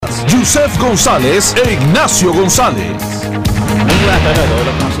Yusef González e Ignacio González. Muy buenas tardes a todos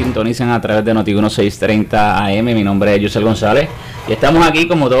los que nos sintonizan a través de Noti 1630 AM. Mi nombre es Yusef González y estamos aquí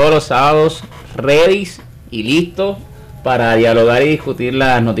como todos los sábados, ready y listos para dialogar y discutir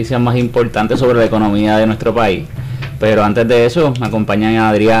las noticias más importantes sobre la economía de nuestro país. Pero antes de eso, me acompañan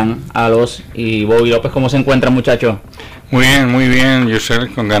Adrián, Alos y Bobby López. ¿Cómo se encuentran, muchachos? Muy bien,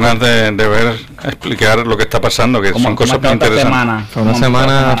 Yusef, con ganas de ver, explicar lo que está pasando, que son cosas muy interesantes. Fue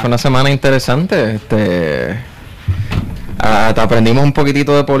una semana interesante. Aprendimos un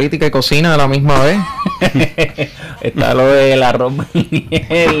poquitito de política y cocina a la misma vez. Está lo del arroz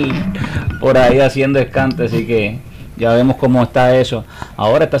miel por ahí haciendo escante, así que ya vemos cómo está eso.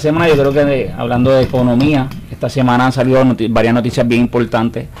 Ahora, esta semana, yo creo que hablando de economía, esta semana han salido varias noticias bien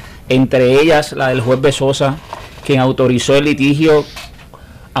importantes, entre ellas la del juez Bezosa, quien autorizó el litigio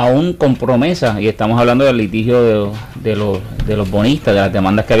aún con promesa, y estamos hablando del litigio de los bonistas, de las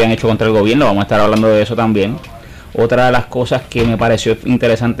demandas que habían hecho contra el gobierno. Vamos a estar hablando de eso también. Otra de las cosas que me pareció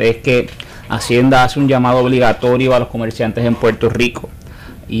interesante es que Hacienda hace un llamado obligatorio a los comerciantes en Puerto Rico,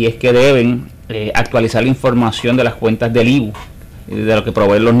 y es que deben actualizar la información de las cuentas del IBU, de lo que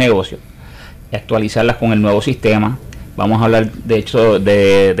proveen los negocios, y actualizarlas con el nuevo sistema. Vamos a hablar de hecho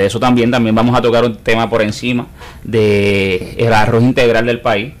de eso también vamos a tocar un tema por encima de el arroz integral del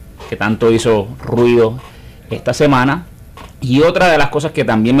país, que tanto hizo ruido esta semana. Y otra de las cosas que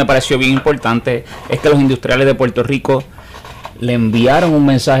también me pareció bien importante es que los industriales de Puerto Rico le enviaron un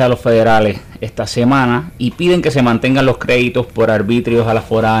mensaje a los federales esta semana y piden que se mantengan los créditos por arbitrios a las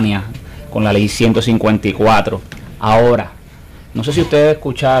foráneas con la ley 154. Ahora, no sé si ustedes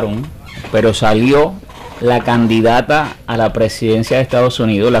escucharon, pero salió la candidata a la presidencia de Estados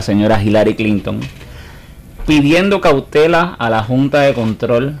Unidos, la señora Hillary Clinton, pidiendo cautela a la Junta de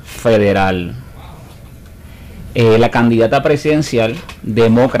Control Federal. La candidata presidencial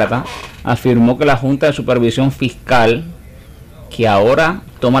demócrata afirmó que la Junta de Supervisión Fiscal, que ahora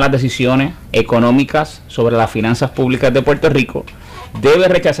toma las decisiones económicas sobre las finanzas públicas de Puerto Rico, debe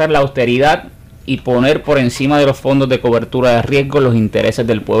rechazar la austeridad y poner por encima de los fondos de cobertura de riesgo los intereses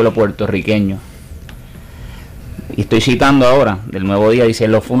del pueblo puertorriqueño. Y estoy citando ahora del Nuevo Día, dice: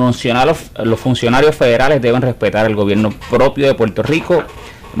 los funcionarios federales deben respetar el gobierno propio de Puerto Rico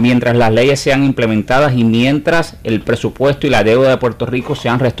mientras las leyes sean implementadas y mientras el presupuesto y la deuda de Puerto Rico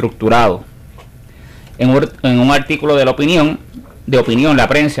sean reestructurados. En un artículo de opinión, la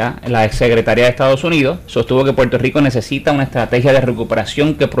prensa, la exsecretaria de Estados Unidos sostuvo que Puerto Rico necesita una estrategia de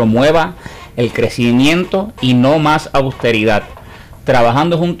recuperación que promueva el crecimiento y no más austeridad.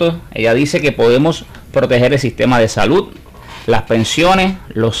 Trabajando juntos, ella dice que podemos proteger el sistema de salud, las pensiones,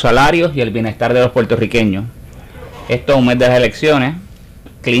 los salarios y el bienestar de los puertorriqueños. Esto a un mes de las elecciones.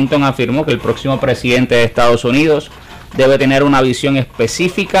 Clinton afirmó que el próximo presidente de Estados Unidos debe tener una visión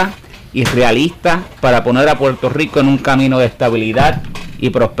específica y realista para poner a Puerto Rico en un camino de estabilidad y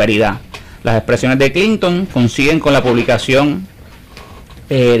prosperidad. Las expresiones de Clinton coinciden con la publicación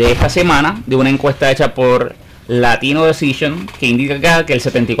de esta semana de una encuesta hecha por Latino Decision, que indica que el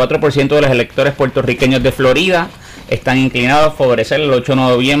 74% de los electores puertorriqueños de Florida están inclinados a favorecer el 8 de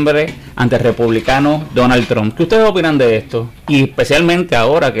noviembre ante el republicano Donald Trump. ¿Qué ustedes opinan de esto? Y especialmente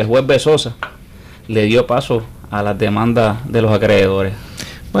ahora que el juez Bezosa le dio paso a las demandas de los acreedores.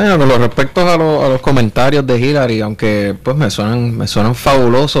 Bueno, con los respectos a los comentarios de Hillary, aunque pues me suenan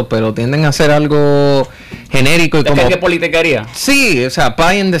fabulosos, pero tienden a ser algo genérico y como... ¿Qué politiquería? Sí, o sea,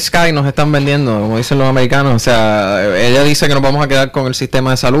 pie in the sky nos están vendiendo, como dicen los americanos. O sea, ella dice que nos vamos a quedar con el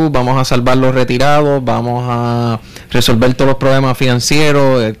sistema de salud, vamos a salvar los retirados, vamos a resolver todos los problemas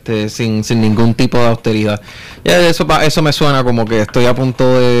financieros sin ningún tipo de austeridad. Ya eso me suena como que estoy a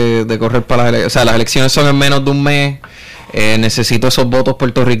punto de correr para las elecciones. O sea, las elecciones son en menos de un mes. Necesito esos votos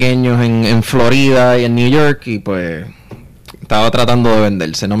puertorriqueños en Florida y en New York, y pues estaba tratando de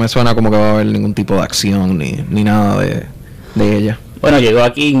venderse. No me suena como que va a haber ningún tipo de acción ni nada de ella. Bueno, llegó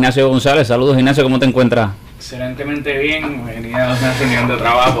aquí Ignacio González. Saludos, Ignacio, ¿cómo te encuentras? Excelentemente bien, venía a una reunión de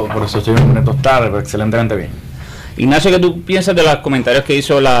trabajo, por eso estoy un minuto tarde, pero excelentemente bien. Ignacio, ¿qué tú piensas de los comentarios que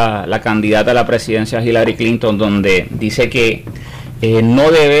hizo la candidata a la presidencia Hillary Clinton, donde dice que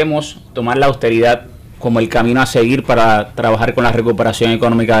no debemos tomar la austeridad como el camino a seguir para trabajar con la recuperación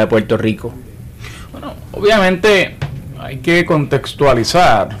económica de Puerto Rico? Bueno, obviamente hay que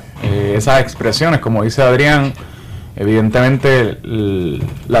contextualizar esas expresiones, como dice Adrián. Evidentemente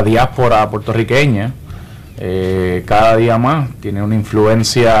la diáspora puertorriqueña cada día más tiene una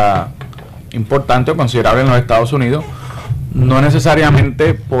influencia importante o considerable en los Estados Unidos, no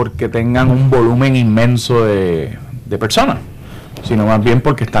necesariamente porque tengan un volumen inmenso de personas, sino más bien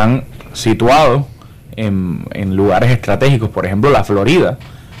porque están situados en lugares estratégicos. Por ejemplo, la Florida,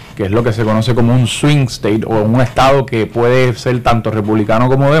 que que es lo que se conoce como un swing state, o un estado que puede ser tanto republicano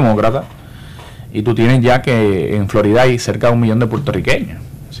como demócrata, y tú tienes ya que en Florida hay cerca de 1 millón de puertorriqueños.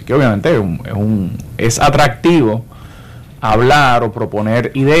 Así que obviamente es atractivo hablar o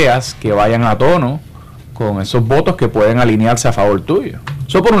proponer ideas que vayan a tono con esos votos que pueden alinearse a favor tuyo.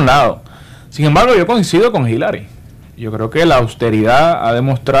 Eso por un lado. Sin embargo, yo coincido con Hillary. Yo creo que la austeridad ha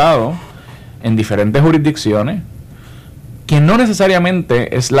demostrado en diferentes jurisdicciones que no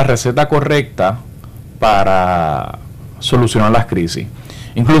necesariamente es la receta correcta para solucionar las crisis.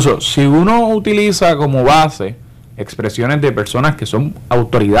 Incluso si uno utiliza como base expresiones de personas que son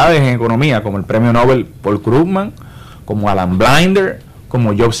autoridades en economía, como el premio Nobel Paul Krugman, como Alan Blinder,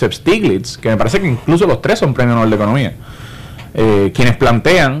 como Joseph Stiglitz, que me parece que incluso los tres son premios Nobel de Economía, quienes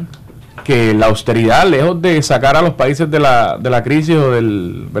plantean que la austeridad, lejos de sacar a los países de la crisis o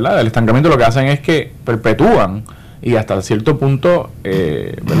del estancamiento, lo que hacen es que perpetúan y hasta cierto punto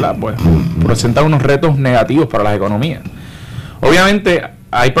pues, presentan unos retos negativos para las economías. Obviamente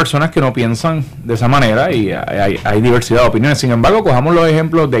hay personas que no piensan de esa manera y hay diversidad de opiniones. Sin embargo, cojamos los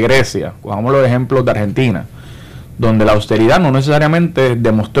ejemplos de Grecia, cojamos los ejemplos de Argentina, donde la austeridad no necesariamente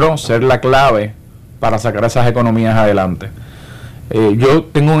demostró ser la clave para sacar esas economías adelante. Yo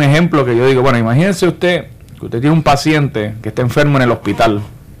tengo un ejemplo que yo digo, bueno, imagínense usted que usted tiene un paciente que está enfermo en el hospital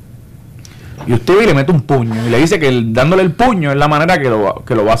y usted le mete un puño y le dice que dándole el puño es la manera que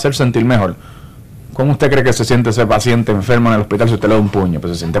lo va a hacer sentir mejor. ¿Cómo usted cree que se siente ese paciente enfermo en el hospital si usted le da un puño?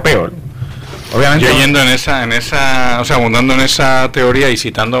 Pues se siente peor. Obviamente. Yo yendo o sea, abundando en esa teoría y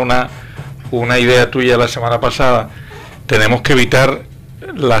citando una idea tuya la semana pasada, tenemos que evitar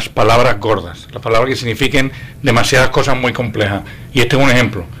las palabras gordas, las palabras que signifiquen demasiadas cosas muy complejas. Y este es un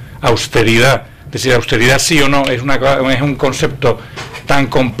ejemplo. Austeridad. Es decir, austeridad sí o no es un concepto tan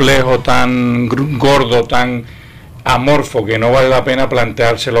complejo, tan gordo, tan amorfo, que no vale la pena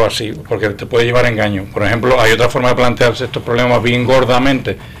planteárselo así, porque te puede llevar a engaño. Por ejemplo, hay otra forma de plantearse estos problemas bien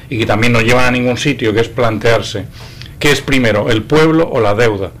gordamente y que también no llevan a ningún sitio, que es plantearse ¿qué es primero, el pueblo o la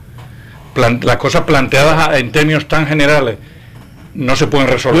deuda? Las cosas planteadas en términos tan generales no se pueden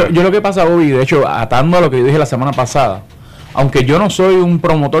resolver. Yo lo que pasa, Bobby, de hecho, atando a lo que yo dije la semana pasada, aunque yo no soy un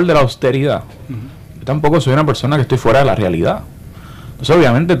promotor de la austeridad, yo tampoco soy una persona que estoy fuera de la realidad. Entonces,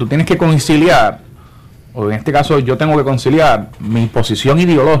 obviamente, tú tienes que conciliar, o en este caso yo tengo que conciliar mi posición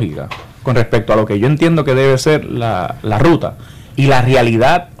ideológica con respecto a lo que yo entiendo que debe ser la ruta y la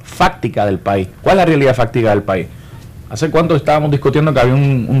realidad fáctica del país. ¿Cuál es la realidad fáctica del país? ¿Hace cuánto estábamos discutiendo que había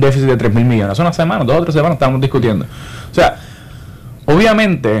un déficit de 3.000 millones? Hace una semana, 2 o 3 semanas estábamos discutiendo. O sea,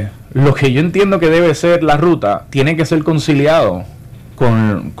 obviamente, lo que yo entiendo que debe ser la ruta tiene que ser conciliado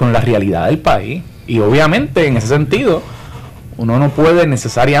con la realidad del país. Y obviamente, en ese sentido, uno no puede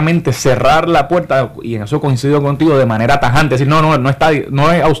necesariamente cerrar la puerta, y en eso coincido contigo, de manera tajante, decir,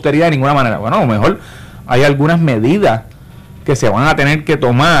 no es austeridad de ninguna manera. Bueno, a lo mejor hay algunas medidas que se van a tener que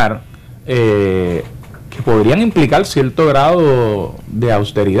tomar que podrían implicar cierto grado de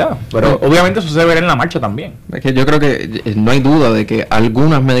austeridad, pero obviamente eso se verá en la marcha también. Es que yo creo que no hay duda de que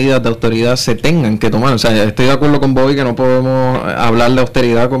algunas medidas de austeridad se tengan que tomar. O sea, estoy de acuerdo con Bobby que no podemos hablar de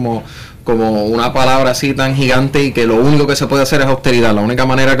austeridad como una palabra así tan gigante y que lo único que se puede hacer es austeridad. La única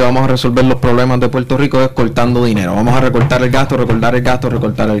manera que vamos a resolver los problemas de Puerto Rico es cortando dinero. Vamos a recortar el gasto, recortar el gasto,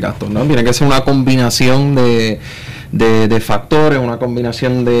 recortar el gasto, ¿no? Tiene que ser una combinación de factores, una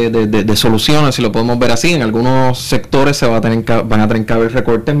combinación de soluciones, si lo podemos ver así. En algunos sectores van a tener que haber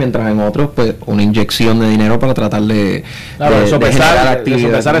recortes, mientras en otros pues una inyección de dinero para tratar de generar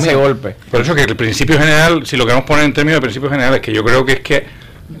actividad, ese golpe. Por eso que el principio general, si lo queremos poner en términos de principios generales, que yo creo que es que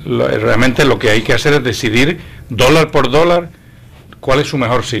realmente lo que hay que hacer es decidir dólar por dólar cuál es su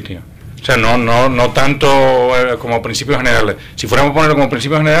mejor sitio. O sea, no tanto como principios generales. Si fuéramos a ponerlo como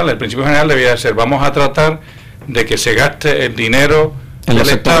principios generales, el principio general debería ser: vamos a tratar de que se gaste el dinero en los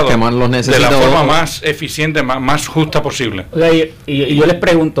sectores que más los necesitan de la forma más eficiente, más justa posible. O sea, y yo les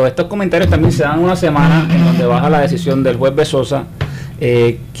pregunto, estos comentarios también se dan una semana en donde baja la decisión del juez Bezosa,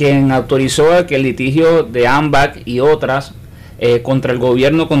 quien autorizó que el litigio de AMBAC y otras contra el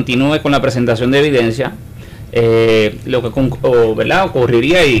gobierno continúe con la presentación de evidencia, lo que ¿verdad?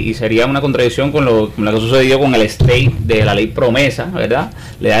 Ocurriría y sería una contradicción con lo que sucedió con el stay de la ley promesa, ¿verdad?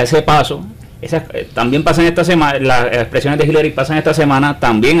 Le da ese paso. También pasan esta semana, las expresiones de Hillary pasan esta semana,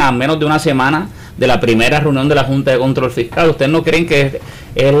 también a menos de una semana de la primera reunión de la Junta de Control Fiscal. ¿Ustedes no creen que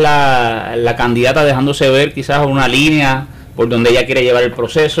es la candidata dejándose ver quizás una línea por donde ella quiere llevar el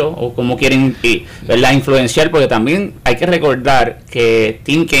proceso, o cómo quieren, ¿verdad?, influenciar? Porque también hay que recordar que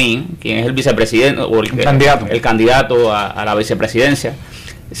Tim Kaine, quien es el vicepresidente o el candidato a la vicepresidencia,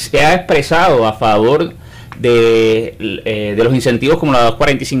 se ha expresado a favor de los incentivos como la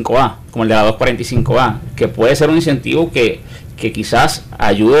 245A, como el de la 245A, que puede ser un incentivo que quizás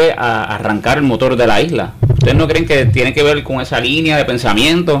ayude a arrancar el motor de la isla. ¿Ustedes no creen que tiene que ver con esa línea de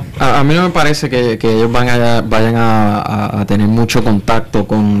pensamiento? A mí no me parece que ellos vayan a tener mucho contacto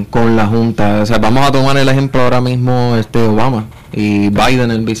con la Junta. O sea, vamos a tomar el ejemplo ahora mismo Obama y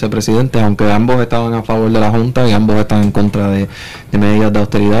Biden, el vicepresidente, aunque ambos estaban a favor de la Junta y ambos están en contra de medidas de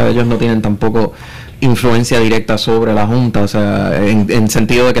austeridad, ellos no tienen tampoco influencia directa sobre la Junta, o sea, en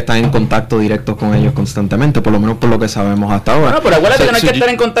sentido de que están en contacto directo con ellos constantemente, por lo menos por lo que sabemos hasta ahora. Bueno, pero acuérdate que no hay que estar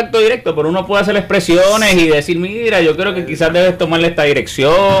en contacto directo, pero uno puede hacer expresiones y decir, mira, yo creo que quizás debes tomarle esta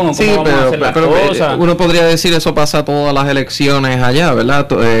dirección, o cómo vamos a hacer las cosas. Uno podría decir, eso pasa todas las elecciones allá, ¿verdad?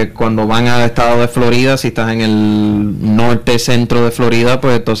 Cuando van al estado de Florida, si estás en el norte, centro de Florida,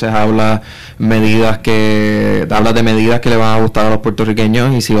 pues entonces hablas de medidas que le van a gustar a los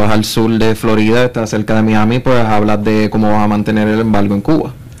puertorriqueños, y si vas al sur de Florida, estás cerca de Miami, pues hablas de cómo vas a mantener el embargo en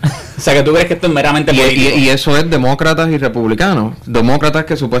Cuba. O sea, que tú crees que esto es meramente político. Y eso es demócratas y republicanos. Demócratas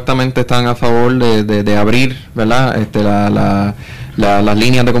que supuestamente están a favor de abrir, ¿verdad? Las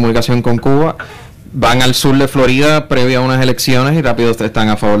líneas de comunicación con Cuba, van al sur de Florida previo a unas elecciones y rápido están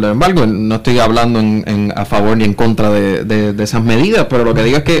a favor del embargo. No estoy hablando a favor ni en contra de esas medidas, pero lo que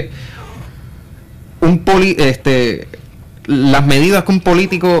digo es que las medidas que un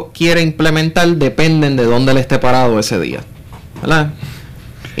político quiere implementar dependen de dónde él esté parado ese día, ¿verdad?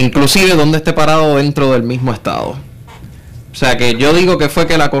 Inclusive dónde esté parado dentro del mismo estado. O sea, que yo digo que fue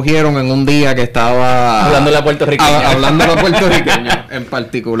que la cogieron en un día que estaba hablando de la puertorriqueña en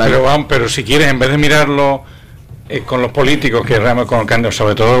particular. Pero si quieres, en vez de mirarlo con los políticos, que realmente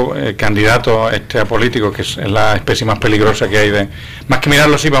sobre todo candidatos a políticos, que es la especie más peligrosa que hay, más que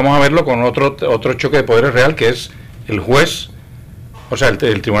mirarlo así, vamos a verlo con otro choque de poderes real, que es el juez, o sea, el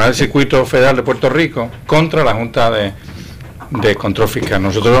Tribunal de Circuito Federal de Puerto Rico contra la Junta de Control Fiscal.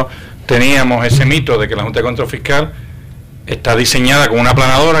 Nosotros teníamos ese mito de que la Junta de Control Fiscal está diseñada como una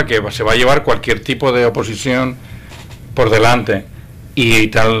aplanadora que se va a llevar cualquier tipo de oposición por delante, y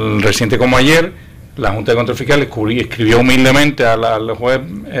tan reciente como ayer la Junta de Control Fiscal escribió humildemente al juez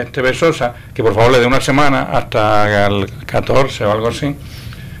Besosa que por favor le dé una semana hasta el 14 o algo así,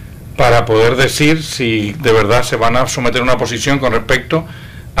 para poder decir si de verdad se van a someter a una posición con respecto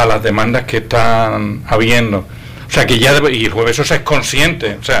a las demandas que están habiendo. O sea, que y el juez Besosa es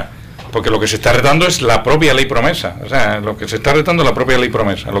consciente, o sea, porque lo que se está retando es la propia ley promesa, o sea, lo que se está retando es la propia ley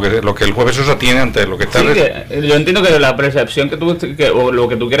promesa, lo que el juez Besosa tiene ante lo que está yo entiendo que la percepción o lo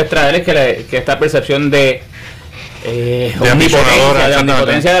que tú quieres traer es que esta percepción de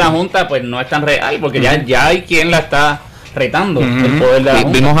omnipotencia de la Junta pues no es tan real, porque ya hay quien la está retando, el poder de la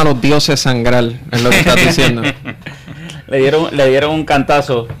Junta. Vimos a los dioses sangrar, es lo que estás diciendo. Le dieron un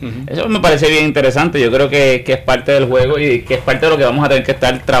cantazo. Eso me parece bien interesante. Yo creo que es parte del juego y que es parte de lo que vamos a tener que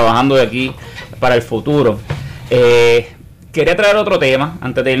estar trabajando de aquí para el futuro. Quería traer otro tema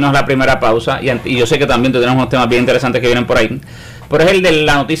antes de irnos a la primera pausa, y yo sé que también tenemos unos temas bien interesantes que vienen por ahí, pero es el de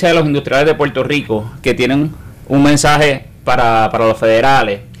la noticia de los industriales de Puerto Rico, que tienen un mensaje para los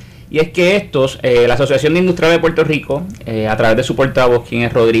federales. Y es que la Asociación de Industriales de Puerto Rico, a través de su portavoz, quien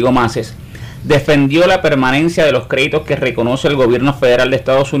es Rodrigo Maces, defendió la permanencia de los créditos que reconoce el gobierno federal de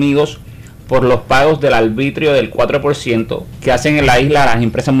Estados Unidos por los pagos del arbitrio del 4% que hacen en la isla las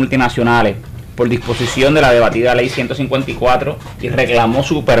empresas multinacionales por disposición de la debatida Ley 154, y reclamó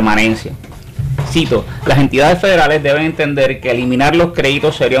su permanencia. Cito: las entidades federales deben entender que eliminar los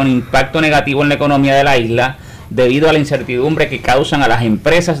créditos sería un impacto negativo en la economía de la isla, debido a la incertidumbre que causan a las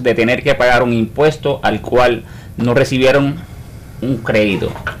empresas de tener que pagar un impuesto al cual no recibieron un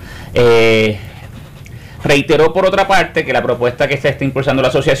crédito. Reiteró por otra parte que la propuesta que se está impulsando la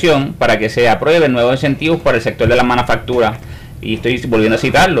asociación para que se aprueben nuevos incentivos para el sector de la manufactura, y estoy volviendo a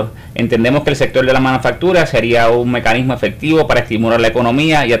citarlo: entendemos que el sector de la manufactura sería un mecanismo efectivo para estimular la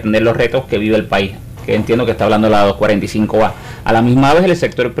economía y atender los retos que vive el país, que entiendo que está hablando de la 245A. A la misma vez, el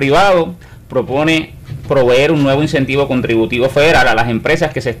sector privado propone proveer un nuevo incentivo contributivo federal a las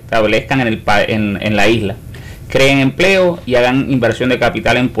empresas que se establezcan en la isla, creen empleo y hagan inversión de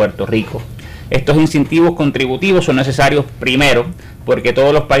capital en Puerto Rico. Estos incentivos contributivos son necesarios, primero, porque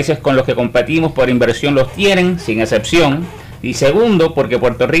todos los países con los que competimos por inversión los tienen, sin excepción, y segundo, porque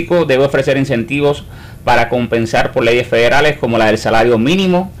Puerto Rico debe ofrecer incentivos para compensar por leyes federales como la del salario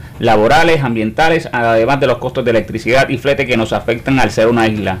mínimo, laborales, ambientales, además de los costos de electricidad y flete que nos afectan al ser una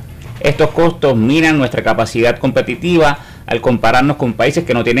isla. Estos costos minan nuestra capacidad competitiva al compararnos con países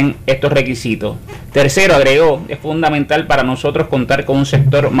que no tienen estos requisitos. Tercero, agregó, es fundamental para nosotros contar con un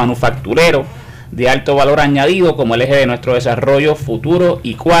sector manufacturero de alto valor añadido como el eje de nuestro desarrollo futuro.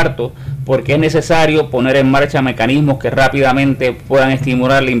 Y cuarto, porque es necesario poner en marcha mecanismos que rápidamente puedan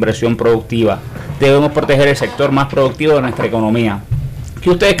estimular la inversión productiva. Debemos proteger el sector más productivo de nuestra economía. ¿Qué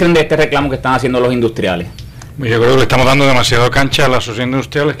ustedes creen de este reclamo que están haciendo los industriales? Yo creo que le estamos dando demasiado cancha a las asociaciones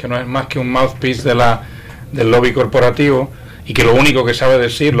industriales, que no es más que un mouthpiece del lobby corporativo, y que lo único que sabe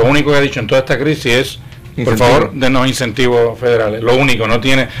decir, lo único que ha dicho en toda esta crisis es, por favor, denos incentivos federales. Lo único, no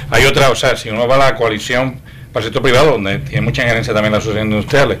tiene... Hay otra, o sea, si uno va a la coalición para el sector privado, donde tiene mucha injerencia también las asociaciones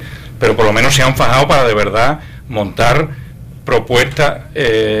industriales, pero por lo menos se han fajado para de verdad montar propuestas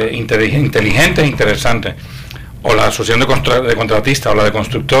inteligentes e interesantes. O la asociación de contratistas o la de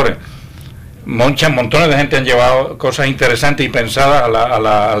constructores. Montones de gente han llevado cosas interesantes y pensadas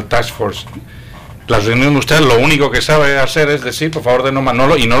al Task Force. La asociación industrial lo único que sabe hacer es decir, por favor, denos más,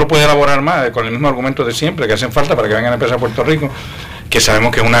 y no lo puede elaborar más, con el mismo argumento de siempre, que hacen falta para que vengan empresas a Puerto Rico, que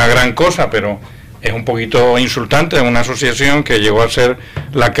sabemos que es una gran cosa, pero es un poquito insultante. Es una asociación que llegó a ser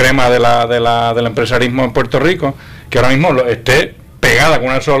la crema del empresarismo en Puerto Rico, que ahora mismo esté pegada con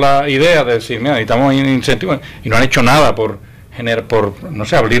una sola idea de decir, mira, necesitamos incentivos, y no han hecho nada por no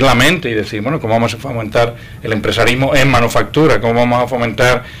sé, abrir la mente y decir, bueno, ¿cómo vamos a fomentar el empresarismo en manufactura? ¿Cómo vamos a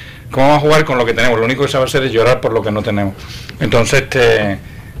fomentar, cómo vamos a jugar con lo que tenemos? Lo único que sabe hacer es llorar por lo que no tenemos. Entonces,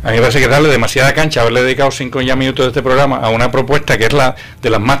 a mí me parece que darle demasiada cancha, haberle dedicado 5 ya minutos de este programa a una propuesta que es la de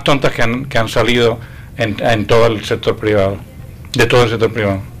las más tontas que han salido en todo el sector privado, de todo el sector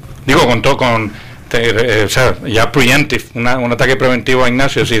privado. Digo, o sea, ya preemptive, un ataque preventivo a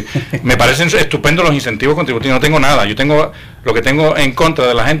Ignacio. Es decir, me parecen estupendos los incentivos contributivos. No tengo nada. Lo que tengo en contra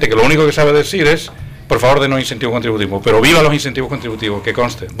de la gente, que lo único que sabe decir es, por favor, denos incentivos contributivos. Pero viva los incentivos contributivos, que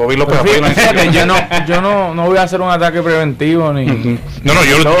conste. Bobby López apoya los incentivos. Yo no voy a hacer un ataque preventivo ni...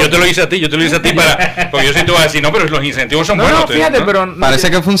 yo te lo hice a ti, porque yo sí te voy a decir, no, pero los incentivos son buenos. Fíjate, pero...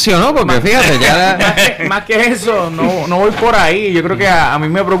 Parece que funcionó, porque fíjate, ya... Más que eso, no voy por ahí. Yo creo que a mí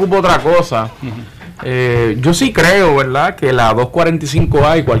me preocupa otra cosa. Yo sí creo, ¿verdad?, que la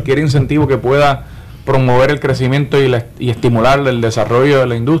 245A y cualquier incentivo que pueda promover el crecimiento y estimular el desarrollo de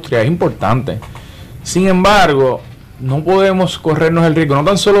la industria es importante. Sin embargo, no podemos corrernos el riesgo, no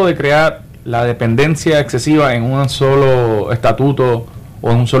tan solo de crear la dependencia excesiva en un solo estatuto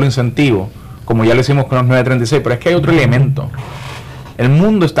o en un solo incentivo, como ya lo hicimos con los 936, pero es que hay otro elemento. El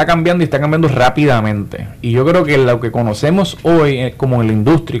mundo está cambiando y está cambiando rápidamente. Y yo creo que lo que conocemos hoy como en la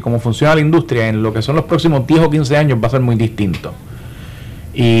industria y cómo funciona la industria en lo que son los próximos 10 o 15 años va a ser muy distinto.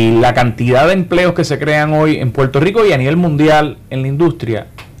 Y la cantidad de empleos que se crean hoy en Puerto Rico y a nivel mundial en la industria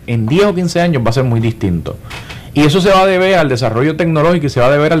en 10 o 15 años va a ser muy distinto. Y eso se va a deber al desarrollo tecnológico y se va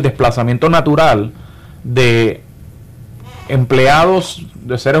a deber al desplazamiento natural de empleados,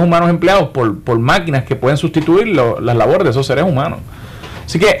 de seres humanos empleados por máquinas que pueden sustituir las labores de esos seres humanos.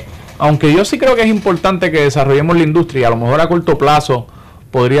 Así que, aunque yo sí creo que es importante que desarrollemos la industria, a lo mejor a corto plazo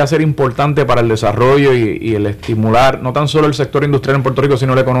podría ser importante para el desarrollo y el estimular no tan solo el sector industrial en Puerto Rico,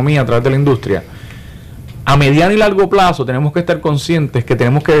 sino la economía a través de la industria. A mediano y largo plazo tenemos que estar conscientes que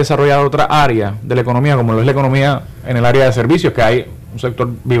tenemos que desarrollar otra área de la economía, como lo es la economía en el área de servicios, que hay un sector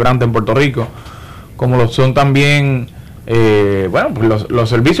vibrante en Puerto Rico, como lo son también pues los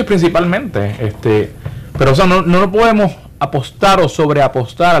servicios principalmente, pero o sea, no podemos apostar o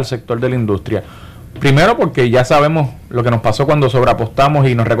sobreapostar al sector de la industria. Primero, porque ya sabemos lo que nos pasó cuando sobreapostamos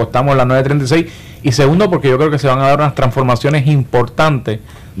y nos recostamos en la 936, y segundo, porque yo creo que se van a dar unas transformaciones importantes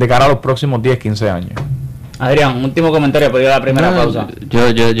de cara a los próximos 10, 15 años. Adrián, último comentario, pero yo la primera pausa. Yo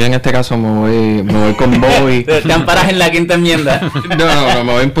en este caso me voy con Bobby. Te amparas en la quinta enmienda. No,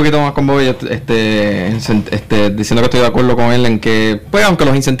 me voy un poquito más con Bobby, diciendo que estoy de acuerdo con él en que, pues, aunque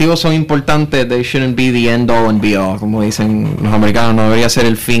los incentivos son importantes, they shouldn't be the end all and be all, como dicen los americanos. No debería ser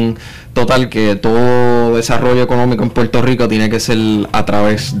el fin total, que todo desarrollo económico en Puerto Rico tiene que ser a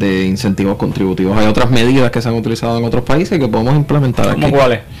través de incentivos contributivos. Hay otras medidas que se han utilizado en otros países que podemos implementar aquí. ¿Cómo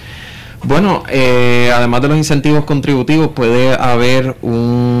cuáles? Bueno, además de los incentivos contributivos, puede haber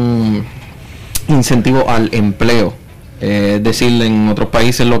un incentivo al empleo. Es decir, en otros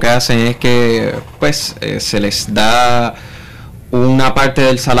países lo que hacen es que pues se les da una parte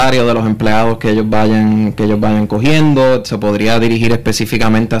del salario de los empleados que ellos vayan cogiendo. Se podría dirigir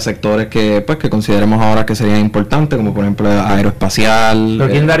específicamente a sectores que consideremos ahora que serían importantes, como por ejemplo aeroespacial. ¿Pero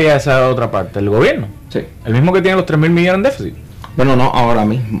quién daría esa otra parte? ¿El gobierno? Sí. ¿El mismo que tiene los 3.000 millones en déficit? Bueno, no ahora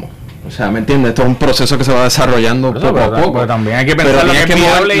mismo. O sea, ¿me entiendes? Esto es un proceso que se va desarrollando poco a poco. Pero también hay que pensar lo que es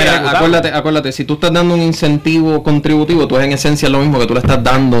viable y acuérdate, si tú estás dando un incentivo contributivo, tú es en esencia lo mismo que tú le estás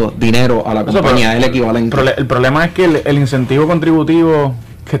dando dinero a la compañía, es el equivalente. El problema es que el incentivo contributivo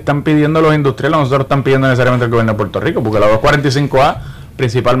que están pidiendo los industriales, nosotros están pidiendo necesariamente el gobierno de Puerto Rico, porque la 245A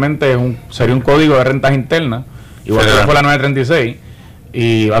principalmente sería un código de rentas internas, igual que fue la 936.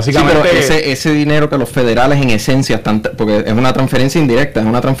 Y básicamente sí, pero ese dinero que los federales en esencia están, porque es una transferencia indirecta, es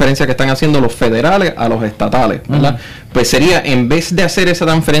una transferencia que están haciendo los federales a los estatales, ¿verdad? Pues sería, en vez de hacer esa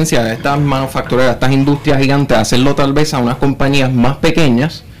transferencia a estas manufactureras, a estas industrias gigantes, hacerlo tal vez a unas compañías más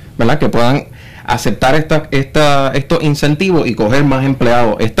pequeñas, ¿verdad? Que puedan aceptar estos incentivos y coger más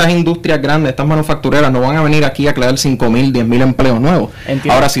empleados. Estas industrias grandes, estas manufactureras no van a venir aquí a crear 5,000, 10,000 empleos nuevos.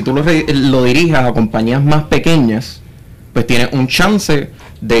 Entiendo. Ahora, si tú lo dirijas a compañías más pequeñas, pues tienes un chance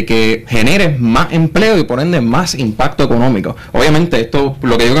de que generes más empleo y por ende más impacto económico. Obviamente esto,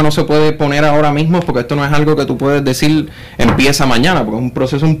 lo que digo que no se puede poner ahora mismo, porque esto no es algo que tú puedes decir empieza mañana, porque es un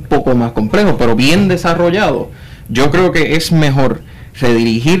proceso un poco más complejo, pero bien desarrollado. Yo creo que es mejor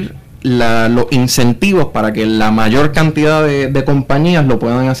redirigir los incentivos para que la mayor cantidad de compañías lo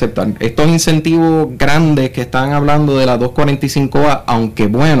puedan aceptar. Estos incentivos grandes que están hablando de la 245A, aunque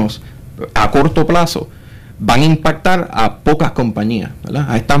buenos a corto plazo, van a impactar a pocas compañías, ¿verdad?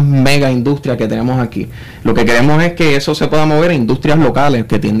 A estas mega industrias que tenemos aquí. Lo que queremos es que eso se pueda mover a industrias locales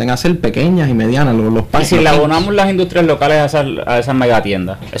que tienden a ser pequeñas y medianas. Y si le abonamos las industrias locales a esas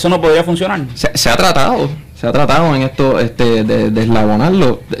megatiendas, ¿eso no podría funcionar? Se ha tratado en esto de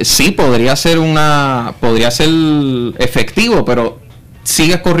eslabonarlo. Sí, podría ser efectivo, pero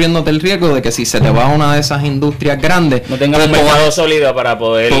sigues corriéndote el riesgo de que si se te va a una de esas industrias grandes, no tengas un mercado sólido para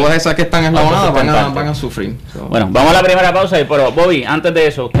poder... Todas esas que están eslabonadas van a sufrir. Bueno, vamos a la primera pausa, pero Bobby, antes de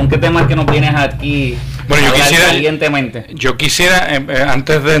eso, ¿con qué temas que nos vienes aquí? Bueno, yo quisiera,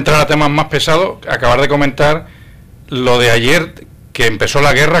 antes de entrar a temas más pesados, acabar de comentar lo de ayer, que empezó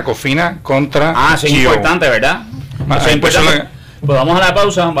la guerra Cofina contra eso es importante, ¿verdad? Eso es importante. Pues vamos a la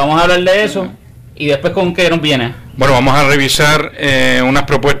pausa, vamos a hablar de eso, y después ¿con qué nos viene? Bueno, vamos a revisar unas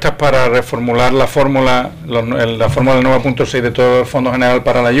propuestas para reformular la fórmula del 9.6 de todo el Fondo General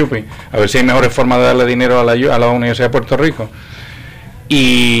para la YUPI, a ver si hay mejores formas de darle dinero a la Universidad de Puerto Rico.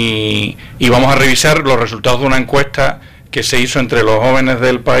 Y vamos a revisar los resultados de una encuesta que se hizo entre los jóvenes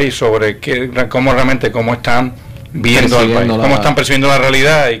del país sobre cómo están viendo al país, cómo están percibiendo la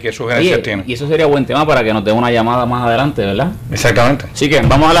realidad y qué sugerencias tienen. Y eso sería buen tema para que nos den una llamada más adelante, ¿verdad? Exactamente. Así que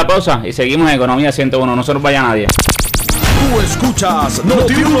vamos a la pausa y seguimos en Economía 101. No se nos vaya nadie. Tú escuchas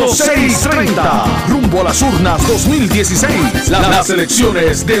Noti1630, rumbo a las urnas 2016, las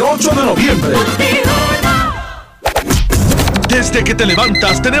elecciones del 8 de noviembre. Desde que te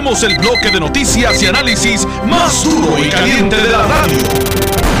levantas tenemos el bloque de noticias y análisis más duro y caliente de la radio.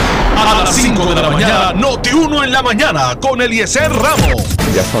 A las 5 de la mañana, Noti1 en la mañana, con Eliezer Ramos.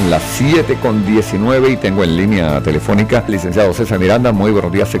 Ya son las 7:19 y tengo en línea telefónica al licenciado César Miranda. Muy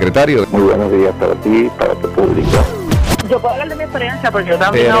buenos días, secretario. Muy buenos días para ti y para tu público. Yo puedo hablar de mi experiencia porque yo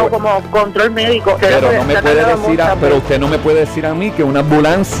también hago como control médico. Pero no me puede decir, pero usted no me puede decir a mí que una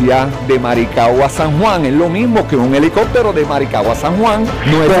ambulancia de Maricao a San Juan es lo mismo que un helicóptero de Maricao a San Juan.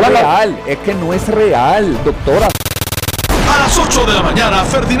 No es real, es que no es real, doctora. A las 8 de la mañana,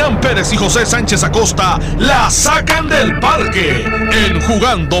 Ferdinand Pérez y José Sánchez Acosta la sacan del parque en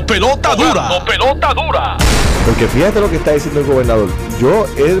Jugando Pelota Dura. Porque fíjate lo que está diciendo el gobernador. Yo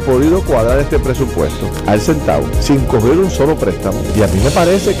he podido cuadrar este presupuesto al centavo sin coger un solo préstamo. Y a mí me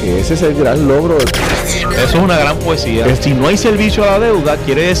parece que ese es el gran logro. Eso es una gran poesía. Si no hay servicio a la deuda,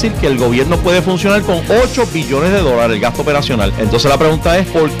 quiere decir que el gobierno puede funcionar con 8 billones de dólares el gasto operacional. Entonces la pregunta es,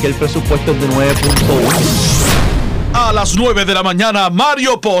 ¿por qué el presupuesto es de 9.1? A las 9 de la mañana,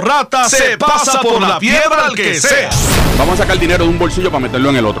 Mario Porrata se pasa por la piedra al que sea. Vamos a sacar dinero de un bolsillo para meterlo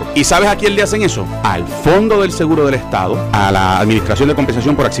en el otro. ¿Y sabes a quién le hacen eso? Al Fondo del Seguro del Estado, a la Administración de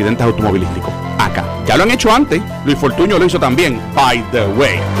Compensación por Accidentes Automovilísticos. Acá. Ya lo han hecho antes. Luis Fortuño lo hizo también. By the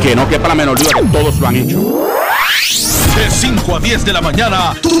way. Que no quepa la menor duda que todos lo han hecho. De 5 a 10 de la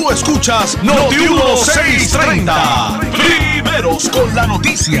mañana, tú escuchas Noti1630. Primeros con la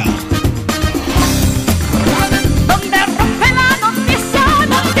noticia.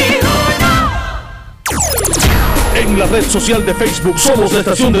 En la red social de Facebook somos la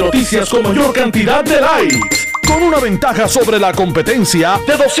estación de noticias con mayor cantidad de likes, con una ventaja sobre la competencia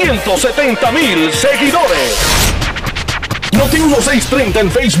de 270,000 seguidores. Noti1630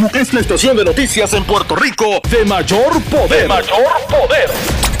 en Facebook es la estación de noticias en Puerto Rico de mayor poder.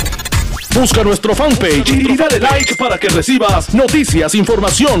 Busca nuestro fanpage y dale like para que recibas noticias,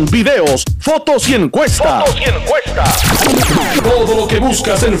 información, videos, fotos y encuestas. Todo lo que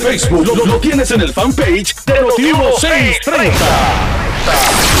buscas en Facebook lo tienes en el fanpage de Noti1630.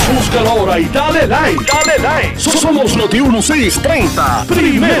 Búscalo ahora y dale like. Somos Noti1630.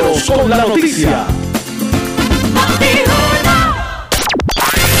 Primeros con la noticia.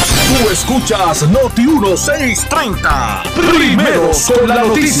 Tú escuchas Noti 1630. Primeros con la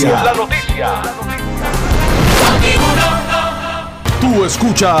noticia. Tú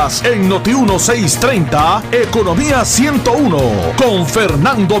escuchas en Noti 1630 Economía 101 con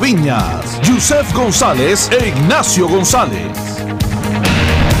Fernando Viñas, Yusef González e Ignacio González.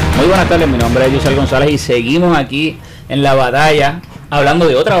 Muy buenas tardes, mi nombre es Yusef González y seguimos aquí en la batalla, hablando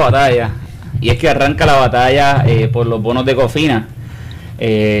de otra batalla, y es que arranca la batalla por los bonos de Cofina.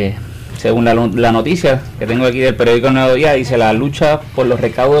 Según la noticia que tengo aquí del periódico El Nuevo Día, dice la lucha por los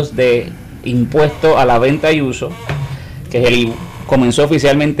recaudos de impuesto a la venta y uso, que es el IVU, comenzó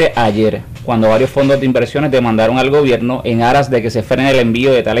oficialmente ayer, cuando varios fondos de inversiones demandaron al gobierno en aras de que se frene el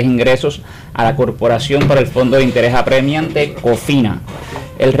envío de tales ingresos a la Corporación para el Fondo de Interés Apremiante, COFINA.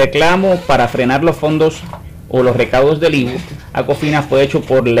 El reclamo para frenar los fondos o los recaudos del IVU a COFINA fue hecho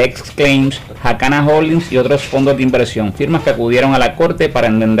por Lex Claims, Jacana Holdings y otros fondos de inversión, firmas que acudieron a la corte para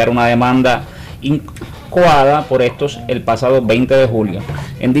enmendar una demanda incoada por estos el pasado 20 de julio.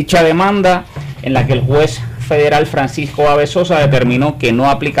 En dicha demanda, en la que el juez federal Francisco Ave Sosa determinó que no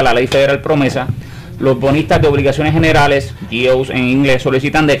aplica la ley federal promesa, los bonistas de obligaciones generales, GOs en inglés,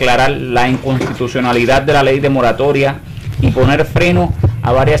 solicitan declarar la inconstitucionalidad de la ley de moratoria y poner freno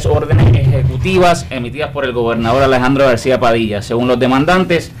a varias órdenes ejecutivas emitidas por el gobernador Alejandro García Padilla. Según los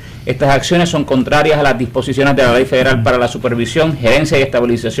demandantes, estas acciones son contrarias a las disposiciones de la Ley Federal para la Supervisión, Gerencia y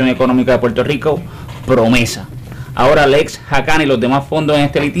Estabilización Económica de Puerto Rico, PROMESA. Ahora Lex, Jacana y los demás fondos en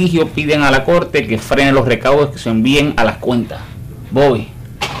este litigio piden a la Corte que frene los recaudos que se envíen a las cuentas. Bobby,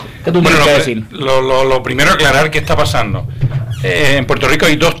 ¿qué tú tienes que decir? Lo primero, aclarar qué está pasando. En Puerto Rico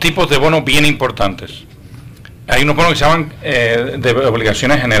hay dos tipos de bonos bien importantes. Hay unos bonos que se llaman de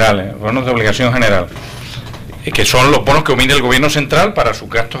obligaciones generales, bonos de obligación general, que son los bonos que emite el gobierno central para sus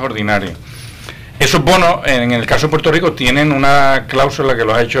gastos ordinarios. Esos bonos, en el caso de Puerto Rico, tienen una cláusula que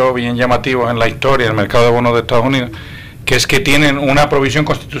los ha hecho bien llamativos en la historia del mercado de bonos de Estados Unidos, que es que tienen una provisión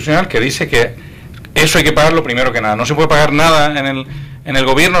constitucional que dice que eso hay que pagarlo primero que nada. No se puede pagar nada en el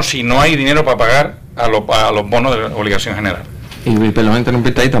gobierno si no hay dinero para pagar a los bonos de obligación general. Y perdón,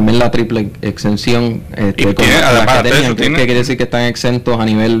 interrumpirte ahí, también la triple exención ¿qué quiere decir? Que están exentos a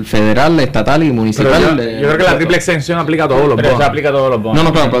nivel federal, estatal y municipal. Yo creo que la triple exención aplica a todos los bonos. Aplica a todos los bonos.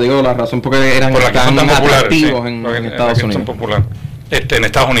 No, claro, pero digo la razón porque eran por tan atractivos en Estados Unidos. En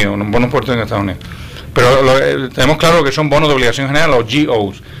Estados Unidos, bonos puertos en Estados Unidos. Pero tenemos claro que son bonos de obligación general, los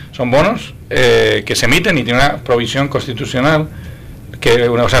GOs. Son bonos que se emiten y tienen una provisión constitucional.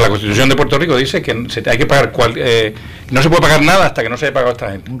 O sea, la Constitución de Puerto Rico dice que hay que pagar no se puede pagar nada hasta que no se haya pagado a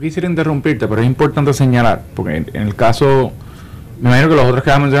esta gente. No quisiera interrumpirte, pero es importante señalar, porque en el caso, me imagino que los otros que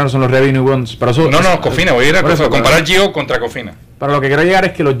vas a mencionar son los revenue bonds, pero eso, COFINA, voy a ir a comparar GO contra COFINA. Pero lo que quiero llegar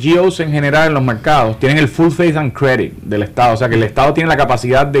es que los GOs en general en los mercados tienen el full faith and credit del Estado, o sea que el Estado tiene la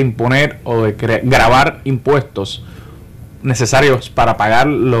capacidad de imponer o de gravar impuestos necesarios para pagar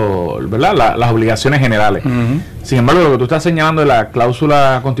las obligaciones generales. Sin embargo, lo que tú estás señalando de la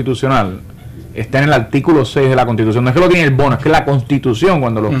cláusula constitucional está en el artículo 6 de la Constitución. No es que lo tiene el bono, es que la Constitución,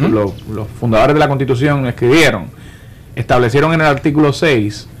 cuando los fundadores de la Constitución escribieron, establecieron en el artículo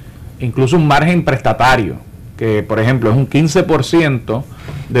 6 incluso un margen prestatario, que por ejemplo es un 15%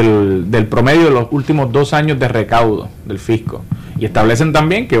 del promedio de los últimos 2 años de recaudo del fisco. Y establecen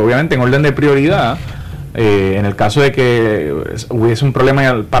también que obviamente en orden de prioridad, en el caso de que hubiese un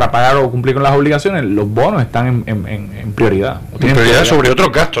problema para pagar o cumplir con las obligaciones, los bonos están en prioridad. En prioridad sobre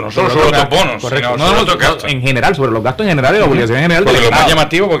otros gastos, no solo sobre otros bonos, correcto, sino sobre otros gastos. En general, sobre los gastos en general y las obligaciones generales. Porque lo más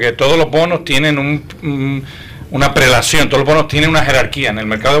llamativo, porque todos los bonos tienen una prelación, todos los bonos tienen una jerarquía. En el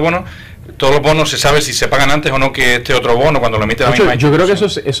mercado de bonos, todos los bonos se sabe si se pagan antes o no que este otro bono cuando lo emite la misma. Yo creo que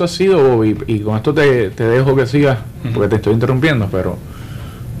eso ha sido, y con esto te dejo que sigas, porque te estoy interrumpiendo, pero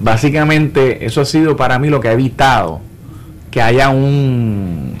básicamente eso ha sido para mí lo que ha evitado que haya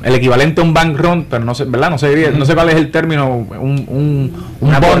el equivalente a un bank run, pero no sé, ¿verdad? No sé cuál es el término,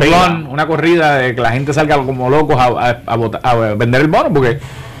 una corrida de que la gente salga como locos a vender el bono, porque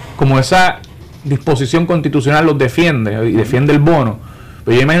como esa disposición constitucional los defiende y defiende el bono,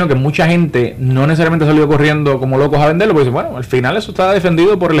 pero yo imagino que mucha gente no necesariamente ha salido corriendo como locos a venderlo, porque dice, bueno, al final eso está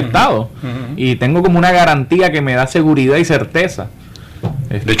defendido por el Estado y tengo como una garantía que me da seguridad y certeza.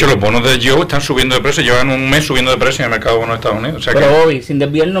 De hecho, los bonos de GO están subiendo de precio, llevan un mes subiendo de precio en el mercado de bonos de Estados Unidos. O sea, pero Bobby, sin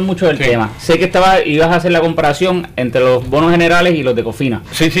desviarnos mucho del tema, sé que ibas a hacer la comparación entre los bonos generales y los de COFINA.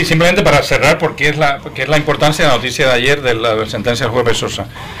 Sí, simplemente para cerrar, porque es la importancia de la noticia de ayer de la sentencia del juez Sosa.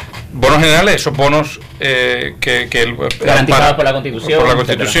 Bonos generales, esos bonos garantizados por la Constitución. Por la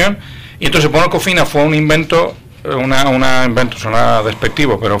Constitución. Y entonces, bonos COFINA fue un invento, invento suena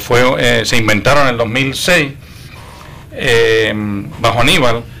despectivo, pero se inventaron en el 2006. Bajo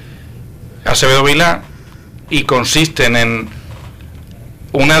Aníbal, Acevedo Vilá, y consisten en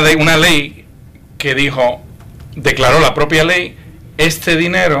una ley que declaró la propia ley, este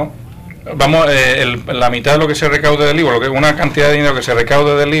dinero, la mitad de lo que se recaude del IVU, una cantidad de dinero que se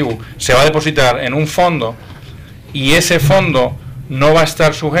recaude del IVU, se va a depositar en un fondo, y ese fondo no va a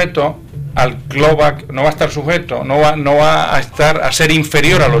estar sujeto al clawback, no va a ser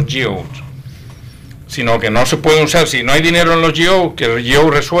inferior a los GOs, sino que no se puede usar, si no hay dinero en los GO, que el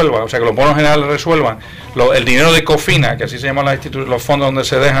GO resuelva, o sea, que los bonos generales resuelvan, el dinero de COFINA, que así se llaman los fondos donde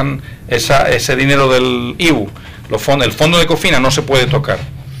se dejan ese dinero del IVU, el fondo de COFINA no se puede tocar.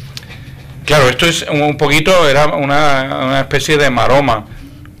 Claro, esto es un poquito, era una especie de maroma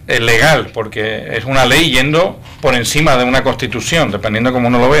legal, porque es una ley yendo por encima de una constitución, dependiendo de cómo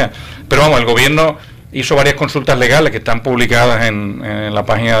uno lo vea. Pero vamos, el gobierno hizo varias consultas legales que están publicadas en la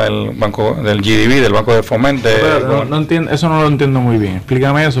página del banco, del GDB, del Banco de Fomento. No entiendo, eso no lo entiendo muy bien.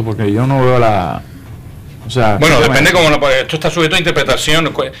 Explícame eso, porque yo no veo la... O sea, bueno, depende cómo esto está sujeto a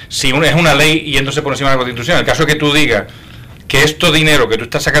interpretación. Si es una ley yéndose por encima de la Constitución, el caso es que tú digas que esto dinero que tú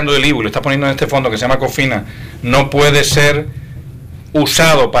estás sacando del IVU y lo estás poniendo en este fondo que se llama COFINA no puede ser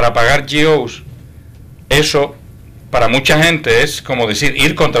usado para pagar GOs, eso para mucha gente es como decir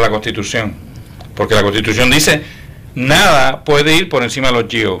ir contra la Constitución, porque la Constitución dice nada puede ir por encima de los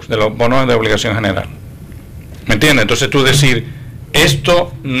GOs, de los bonos de obligación general. ¿Me entiendes? Entonces tú decir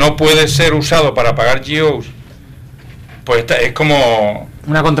esto no puede ser usado para pagar GOs, pues es como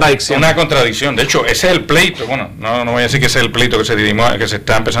una contradicción. Una contradicción. De hecho, ese es el pleito. Bueno, no voy a decir que ese es el pleito que se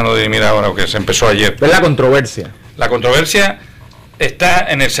está empezando a dirimir ahora o que se empezó ayer. ¿Ves la controversia? La controversia está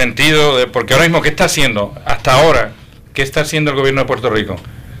en el sentido de, porque ahora mismo, ¿qué está haciendo? Hasta ahora, ¿qué está haciendo el gobierno de Puerto Rico?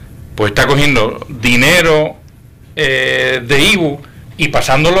 Pues está cogiendo dinero de IVU y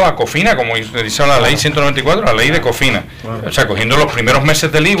pasándolo a COFINA, como dice la ley 194, la ley de COFINA. O sea, cogiendo los primeros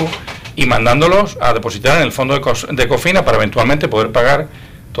meses del IVU y mandándolos a depositar en el fondo de COFINA para eventualmente poder pagar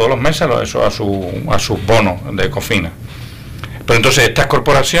todos los meses eso a sus bonos de COFINA. Pero entonces estas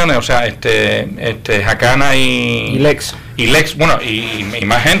corporaciones, o sea, Jacana y Lex, bueno, y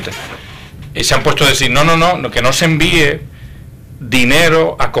más gente, se han puesto a decir, no, que no se envíe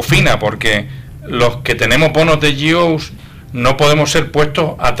dinero a COFINA, porque los que tenemos bonos de GOs no podemos ser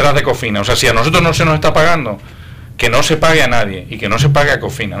puestos atrás de COFINA. O sea, si a nosotros no se nos está pagando, que no se pague a nadie y que no se pague a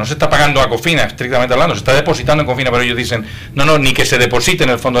COFINA. No se está pagando a COFINA, estrictamente hablando, se está depositando en COFINA, pero ellos dicen, no, ni que se deposite en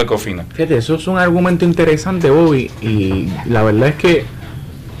el fondo de COFINA. Fíjate, eso es un argumento interesante, Bobby, y la verdad es que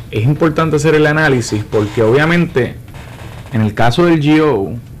es importante hacer el análisis, porque obviamente en el caso del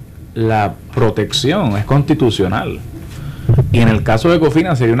GO la protección es constitucional, y en el caso de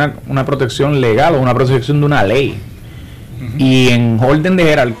COFINA sería una protección legal o una protección de una ley. Y en orden de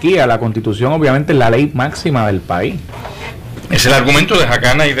jerarquía, la Constitución obviamente es la ley máxima del país. Es el argumento de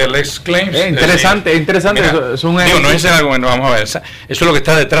Jacana y de Lex Claims. Interesante. Mira, no es el argumento, vamos a ver. Eso es lo que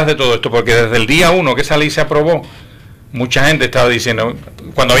está detrás de todo esto, porque desde el día 1 que esa ley se aprobó, mucha gente estaba diciendo,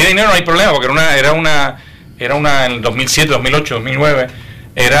 cuando había dinero no hay problema, porque era una en el 2007, 2008, 2009,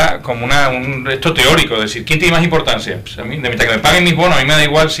 era como esto teórico, es decir, ¿quién tiene más importancia? Pues a mí, mientras que me paguen mis bonos, a mí me da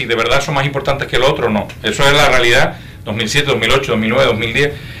igual si de verdad son más importantes que el otro o no. Eso es la realidad. 2007, 2008, 2009,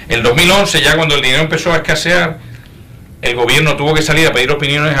 2010. El 2011, ya cuando el dinero empezó a escasear, el gobierno tuvo que salir a pedir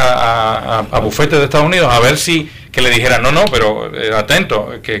opiniones a bufetes de Estados Unidos, a ver que le dijeran, pero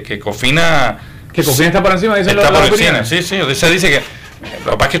atento, que COFINA... Que COFINA está por encima, dice está por encima. Sí, se dice que...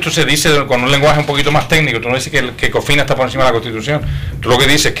 Lo que pasa es que esto se dice con un lenguaje un poquito más técnico. Tú no dices que COFINA está por encima de la Constitución. Tú lo que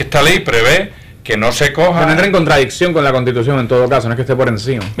dices es que esta ley prevé que no se coja... Que no entra en contradicción con la Constitución en todo caso, no es que esté por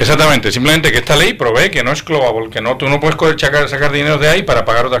encima. Exactamente, simplemente que esta ley provee que no es global, que tú no puedes sacar dinero de ahí para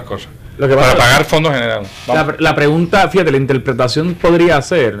pagar otras cosas, para pagar fondos generales. La pregunta, fíjate, la interpretación podría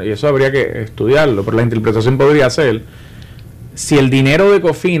ser, y eso habría que estudiarlo, pero la interpretación podría ser, si el dinero de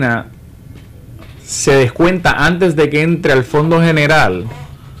COFINA se descuenta antes de que entre al fondo general,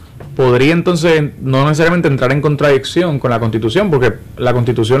 podría entonces no necesariamente entrar en contradicción con la Constitución, porque la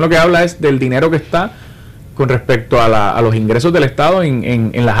Constitución lo que habla es del dinero que está con respecto a los ingresos del Estado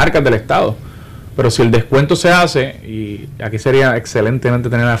en las arcas del Estado. Pero si el descuento se hace, y aquí sería excelentemente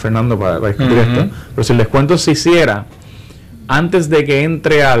tener a Fernando para discutir esto, pero si el descuento se hiciera antes de que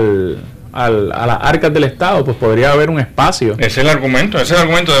entre a las arcas del Estado, pues podría haber un espacio. Ese es el argumento de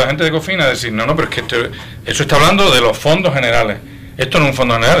la gente de COFINA, decir, pero es que eso está hablando de los fondos generales. Esto no es un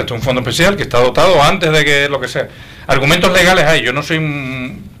fondo general, esto es un fondo especial que está dotado antes de que lo que sea. Argumentos legales hay. Yo no soy,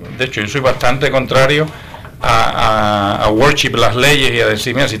 de hecho, yo soy bastante contrario a worship las leyes y a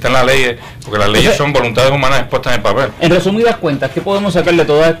decir, mira, si están las leyes, porque las leyes son voluntades humanas expuestas en el papel. En resumidas cuentas, ¿qué podemos sacar de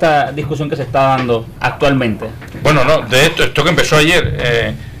toda esta discusión que se está dando actualmente? Bueno, de esto que empezó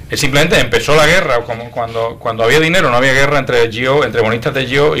ayer, Es simplemente empezó la guerra, como cuando había dinero, no había guerra entre bonistas de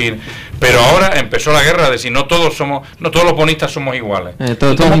GIO, pero ahora empezó la guerra de si no todos los bonistas somos iguales.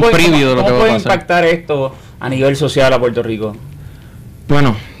 Esto es un preview de lo que va a pasar. ¿Cómo puede impactar esto a nivel social a Puerto Rico?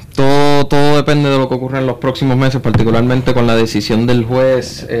 Bueno, todo depende de lo que ocurra en los próximos meses, particularmente con la decisión del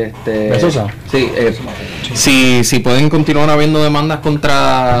juez. Si pueden continuar habiendo demandas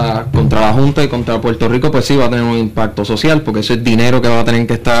contra la Junta y contra Puerto Rico, pues sí va a tener un impacto social, porque eso es dinero que va a tener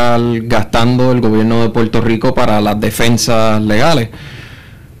que estar gastando el gobierno de Puerto Rico para las defensas legales.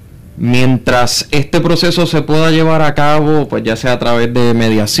 Mientras este proceso se pueda llevar a cabo, pues ya sea a través de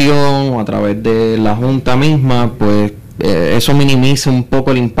mediación o a través de la Junta misma, pues eso minimiza un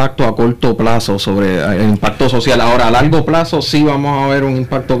poco el impacto a corto plazo sobre el impacto social. Ahora, a largo plazo sí vamos a ver un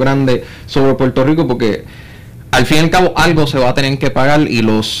impacto grande sobre Puerto Rico, porque al fin y al cabo algo se va a tener que pagar, y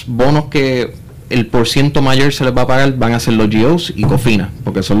los bonos que el % mayor se les va a pagar van a ser los GOs y COFINA,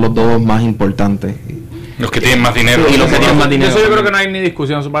 porque son los dos más importantes. Los que tienen más dinero. Y los que tienen más dinero. Eso yo creo que no hay ni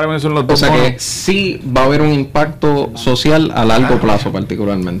discusión, para mí son los dos. O sea que sí va a haber un impacto social a largo plazo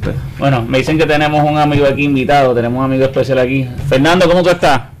particularmente. Bueno, me dicen que tenemos un amigo aquí invitado, tenemos un amigo especial aquí. Fernando, ¿cómo tú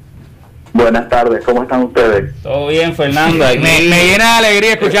estás? Buenas tardes, ¿cómo están ustedes? Todo bien, Fernando. Aquí. Me llena de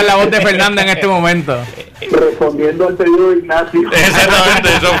alegría escuchar la voz de Fernando en este momento. Respondiendo al pedido de Ignacio. Exactamente,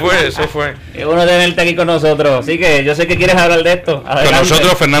 eso fue. Es bueno tenerte aquí con nosotros, así que yo sé que quieres hablar de esto. Adelante. Con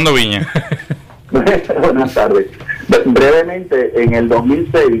nosotros, Fernando Viña. Buenas tardes. Brevemente, en el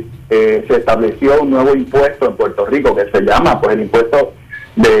 2006 se estableció un nuevo impuesto en Puerto Rico que se llama pues el impuesto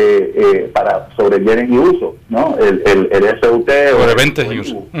sobre bienes y uso, ¿no? El SUT o de ventas y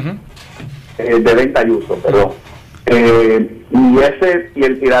uso. De venta y uso, perdón.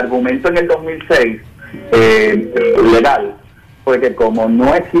 Y el argumento en el 2006 legal fue que como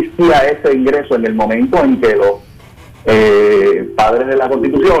no existía ese ingreso en el momento en que los padres de la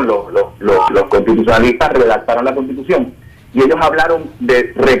Constitución, los constitucionalistas redactaron la Constitución, y ellos hablaron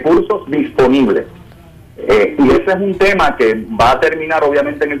de recursos disponibles, y ese es un tema que va a terminar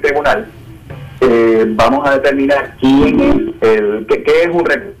obviamente en el tribunal. Vamos a determinar quién es qué es un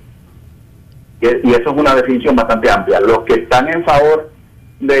recurso, y eso es una definición bastante amplia. Los que están en favor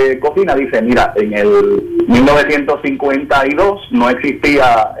de COFINA dicen, mira, en el 1952 no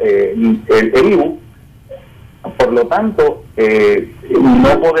existía el IBU. Por lo tanto,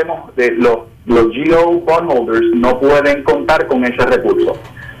 no podemos, los GO bondholders no pueden contar con ese recurso.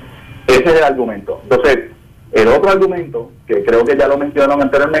 Ese es el argumento. Entonces, el otro argumento, que creo que ya lo mencionaron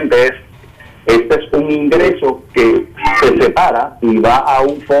anteriormente, es este es un ingreso que se separa y va a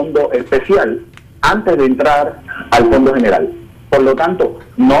un fondo especial antes de entrar al fondo general. Por lo tanto,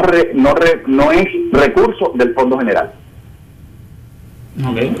 no es recurso del fondo general.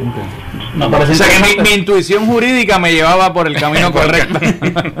 Okay. O sea que mi intuición jurídica me llevaba por el camino correcto.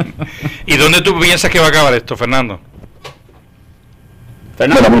 ¿Y dónde tú piensas que va a acabar esto, Fernando?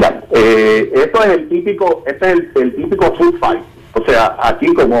 Bueno, mira, esto es el típico food fight. O sea, aquí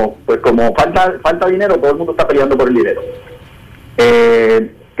como falta dinero, todo el mundo está peleando por el dinero.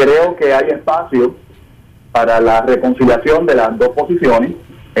 Creo que hay espacio para la reconciliación de las dos posiciones.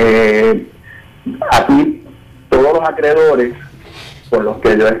 Aquí todos los acreedores con los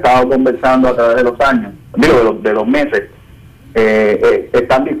que yo he estado conversando a través de los años, de los meses,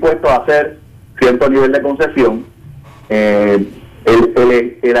 están dispuestos a hacer cierto nivel de concesión. El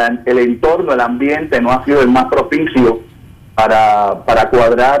entorno, el ambiente no ha sido el más propicio para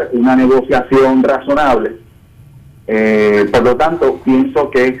cuadrar una negociación razonable. Por lo tanto,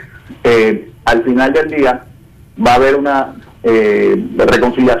 pienso que al final del día va a haber una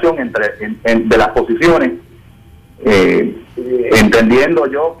reconciliación de las posiciones, entendiendo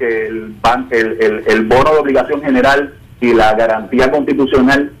yo que el bono de obligación general y la garantía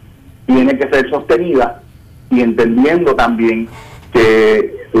constitucional tiene que ser sostenida, y entendiendo también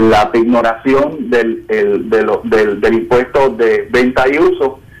que la ignoración del impuesto de venta y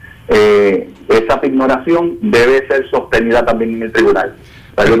uso, esa ignoración debe ser sostenida también en el tribunal.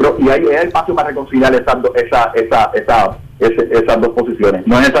 O sea, yo creo, y hay espacio para reconciliar esas dos posiciones.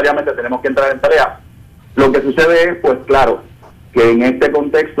 No necesariamente tenemos que entrar en pelea. Lo que sucede es, pues claro, que en este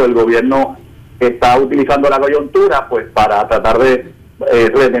contexto el gobierno está utilizando la coyuntura pues para tratar de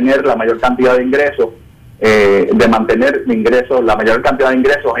retener la mayor cantidad de ingresos, de mantener la mayor cantidad de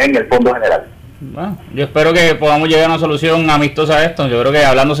ingresos en el fondo general. Bueno, yo espero que podamos llegar a una solución amistosa a esto. Yo creo que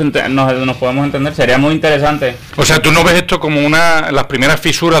hablando nos podemos entender. Sería muy interesante. O sea, ¿tú no ves esto como las primeras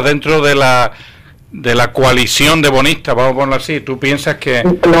fisuras dentro de la coalición de bonistas, vamos a ponerlo así? ¿Tú piensas que...?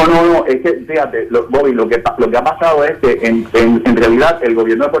 No, es que, fíjate, Bobby, lo que ha pasado es que en realidad el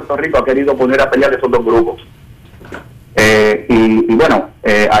gobierno de Puerto Rico ha querido poner a pelear esos dos grupos. Y bueno,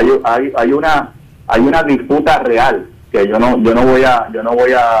 hay una disputa real que yo no voy a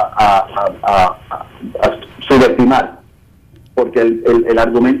subestimar, porque el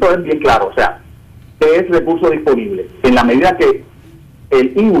argumento es bien claro. O sea, ¿qué es recurso disponible? En la medida que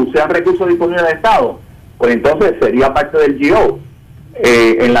el IBU sea un recurso disponible del Estado, pues entonces sería parte del GO.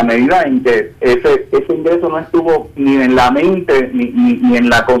 En la medida en que ese ingreso no estuvo ni en la mente ni en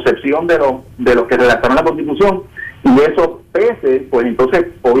la concepción de los que redactaron la Constitución, y esos peces, pues entonces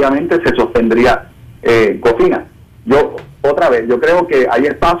obviamente se sostendría COFINA. Yo creo que hay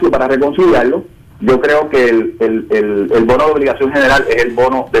espacio para reconciliarlo. Yo creo que el bono de obligación general es el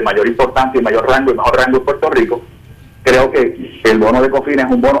bono de mayor importancia y mayor rango y mejor rango en Puerto Rico. Creo que el bono de COFINA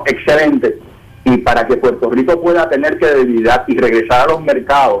es un bono excelente, y para que Puerto Rico pueda tener credibilidad y regresar a los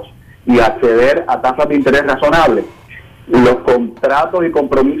mercados y acceder a tasas de interés razonables, los contratos y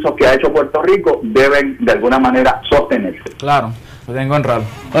compromisos que ha hecho Puerto Rico deben de alguna manera sostenerse. Claro, lo tengo en raro.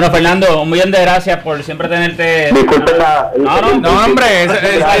 Bueno, Fernando, un millón de gracias por siempre tenerte. Disculpen No, hombre,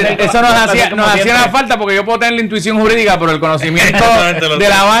 eso nos hacía la falta, porque yo puedo tener la intuición jurídica, pero el conocimiento de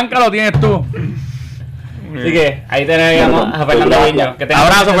la banca lo tienes tú. Así que ahí tenemos a Fernando Viño.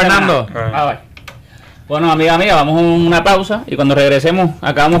 Abrazo, Fernando. Bye. Bueno, amiga mía, vamos a una pausa y cuando regresemos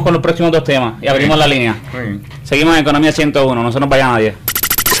acabamos con los próximos dos temas y abrimos la línea. Seguimos en Economía 101, no se nos vaya nadie.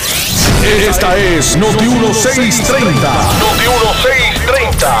 Esta es Noti 1630. Noti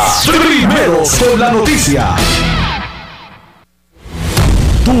 1630. Primeros con la noticia.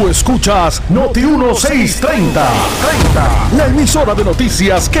 Tú escuchas Noti 1630. La emisora de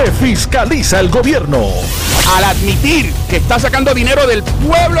noticias que fiscaliza el gobierno. Al admitir que está sacando dinero del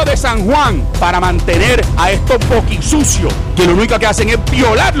pueblo de San Juan para mantener a estos boquisucios, que lo único que hacen es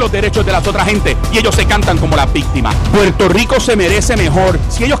violar los derechos de las otras gente, y ellos se cantan como las víctimas. Puerto Rico se merece mejor.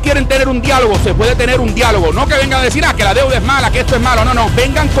 Si ellos quieren tener un diálogo, se puede tener un diálogo. No que vengan a decir, que la deuda es mala, que esto es malo. No,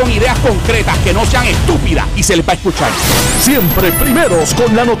 vengan con ideas concretas, que no sean estúpidas, y se les va a escuchar. Siempre primeros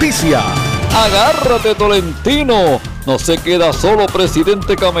con la noticia. Agárrate, Tolentino. No se queda solo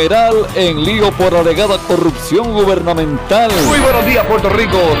presidente Cameral en lío por alegada corrupción gubernamental. Muy buenos días, Puerto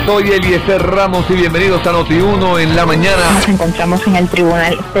Rico. Soy Eliezer Ramos y bienvenidos a Noti1 en la mañana. Nos encontramos en el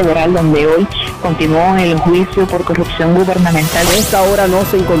Tribunal Federal, donde hoy continuó el juicio por corrupción gubernamental. A esta hora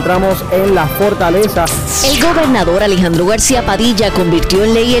nos encontramos en la Fortaleza. El gobernador Alejandro García Padilla convirtió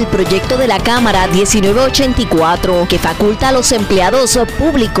en ley el proyecto de la Cámara 1984 que faculta a los empleados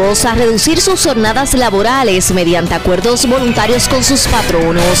públicos a reducir sus jornadas laborales mediante acuerdos voluntarios con sus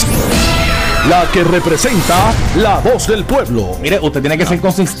patronos. La que representa la voz del pueblo. Mire, usted tiene que ser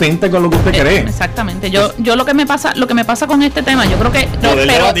consistente con lo que usted cree. Exactamente. Yo lo que me pasa con este tema, yo creo que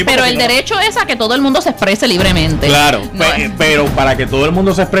pero el derecho es a que todo el mundo se exprese libremente. Claro, pero para que todo el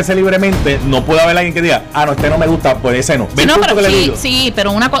mundo se exprese libremente, no puede haber alguien que diga, no, este no me gusta, pues ese no. Sí,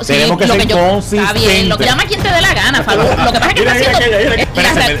 pero una cosa, tenemos que ser consistentes. Está bien, lo que llama quien te dé la gana, Falú. Lo que pasa es que está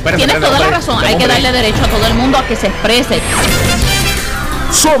haciendo. Tienes toda la razón. Hay que darle derecho a todo el mundo a que se exprese.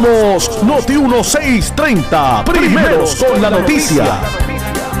 Somos Noti 1630. Primeros con la noticia.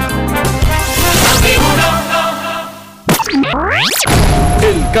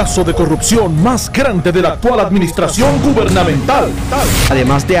 El caso de corrupción más grande de la actual administración gubernamental.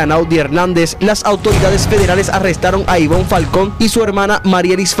 Además de Anaudi Hernández, las autoridades federales arrestaron a Ivonne Falcón y su hermana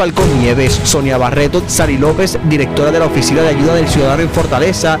Marielis Falcón Nieves, Sonia Barreto, Sari López, directora de la Oficina de Ayuda del Ciudadano en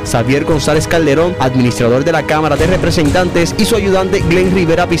Fortaleza, Xavier González Calderón, administrador de la Cámara de Representantes, y su ayudante Glenn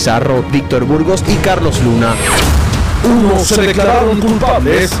Rivera Pizarro, Víctor Burgos y Carlos Luna. Unos se declararon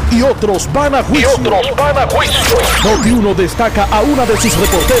culpables y otros van a juicio. Noti1 destaca a una de sus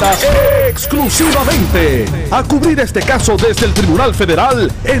reporteras exclusivamente a cubrir este caso desde el Tribunal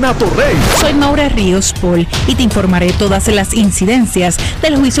Federal en Atorrey. Soy Maura Ríos Paul y te informaré todas las incidencias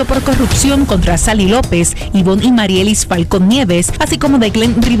del juicio por corrupción contra Sally López, Ivonne y Marielis Falcón Nieves, así como de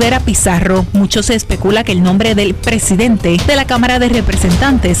Glenn Rivera Pizarro. Mucho se especula que el nombre del presidente de la Cámara de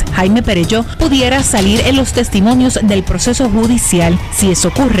Representantes, Jaime Perelló, pudiera salir en los testimonios del proceso judicial. Si eso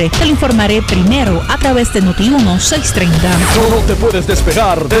ocurre, te lo informaré primero a través de Noti1 630. No te puedes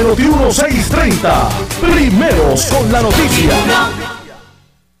despegar de Noti1 630. Primeros con la noticia.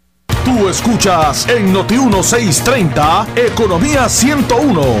 Tú escuchas en Noti1 630 Economía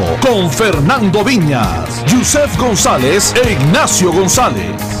 101 con Fernando Viñas, Yusef González e Ignacio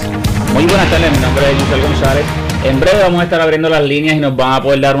González. Muy buenas tardes, mi nombre es Yusef González. En breve vamos a estar abriendo las líneas y nos van a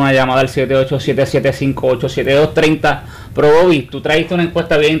poder dar una llamada al 7877587230. Pero Bobby, tú trajiste una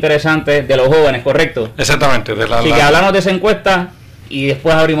encuesta bien interesante de los jóvenes, ¿correcto? Exactamente. Así que háblanos de esa encuesta y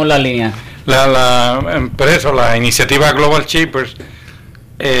después abrimos las líneas. La empresa, la iniciativa Global Shapers,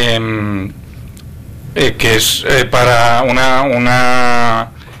 que es para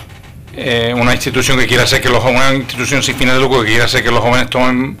una institución que quiera hacer que una institución sin fines de lucro que quiera hacer que los jóvenes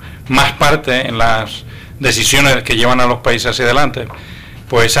tomen más parte en las decisiones que llevan a los países hacia adelante.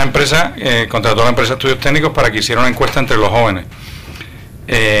 Pues esa empresa contrató a la empresa Estudios Técnicos para que hiciera una encuesta entre los jóvenes,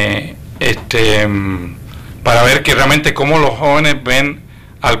 para ver que realmente cómo los jóvenes ven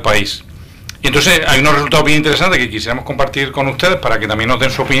al país. Y entonces hay unos resultados bien interesantes que quisiéramos compartir con ustedes para que también nos den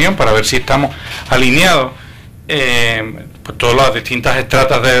su opinión, para ver si estamos alineados, pues todas las distintas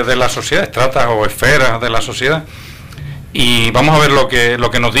estratas de la sociedad, estratas o esferas de la sociedad. Y vamos a ver lo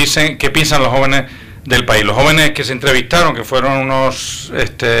que nos dicen, qué piensan los jóvenes del país. Los jóvenes que se entrevistaron, que fueron unos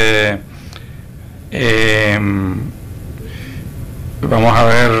vamos a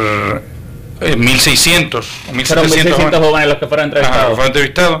ver, 1.600 o 1.700 jóvenes los que fueron entrevistados.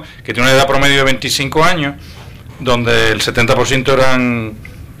 Que tienen una edad promedio de 25 años, donde el 70%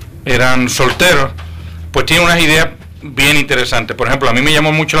 eran solteros. Pues tienen unas ideas bien interesantes. Por ejemplo, a mí me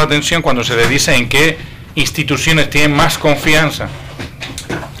llamó mucho la atención cuando se les dice en qué instituciones tienen más confianza.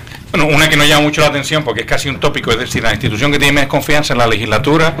 Bueno, una que no llama mucho la atención porque es casi un tópico, es decir, la institución que tiene más confianza en la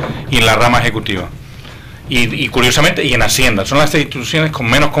legislatura y en la rama ejecutiva. Y curiosamente, y en Hacienda, son las instituciones con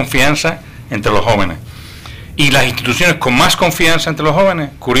menos confianza entre los jóvenes. Y las instituciones con más confianza entre los jóvenes,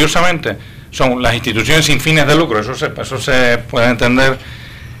 curiosamente, son las instituciones sin fines de lucro, eso se puede entender.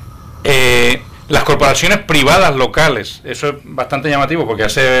 Las corporaciones privadas locales, eso es bastante llamativo porque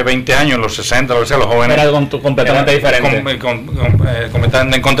hace 20 años, en los 60, lo que sea, los jóvenes era algo completamente diferente.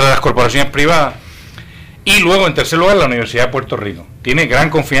 Completamente en contra de las corporaciones privadas. Y luego, en tercer lugar, la Universidad de Puerto Rico. Tiene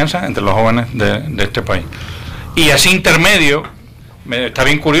gran confianza entre los jóvenes de este país. Y así intermedio, está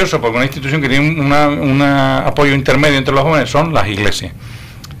bien curioso porque una institución que tiene un apoyo intermedio entre los jóvenes son las iglesias,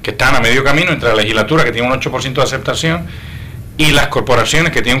 que están a medio camino entre la legislatura, que tiene un 8% de aceptación, y las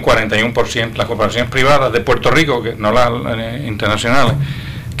corporaciones, que tienen un 41%, las corporaciones privadas de Puerto Rico, que no las internacionales,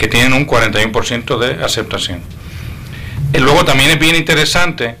 que tienen un 41% de aceptación. Luego también es bien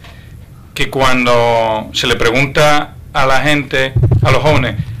interesante que cuando se le pregunta a la gente, a los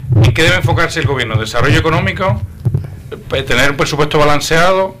jóvenes, ¿en qué debe enfocarse el gobierno? ¿Desarrollo económico, tener un presupuesto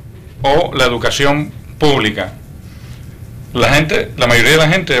balanceado o la educación pública? La mayoría de la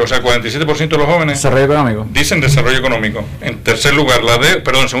gente, o sea, el 47% de los jóvenes desarrollo económico. Dicen desarrollo económico. En tercer lugar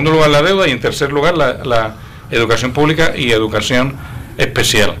en segundo lugar la deuda y en tercer lugar la educación pública y educación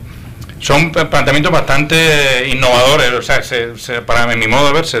especial. Son planteamientos bastante innovadores, o sea, para mi modo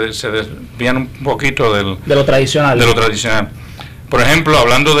de ver se desvían un poquito de lo tradicional. Por ejemplo,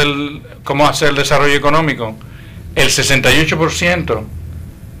 hablando del cómo hacer el desarrollo económico, el 68%,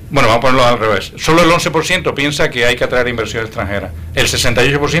 bueno, vamos a ponerlo al revés, solo el 11% piensa que hay que atraer inversión extranjera, el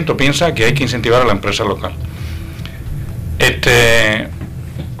 68% piensa que hay que incentivar a la empresa local.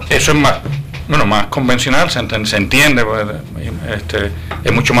 Eso es más convencional, se entiende,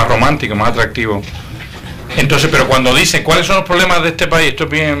 es mucho más romántico, más atractivo. Entonces, pero cuando dice cuáles son los problemas de este país, esto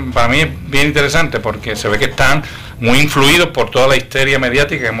es para mí es bien interesante porque se ve que están muy influidos por toda la histeria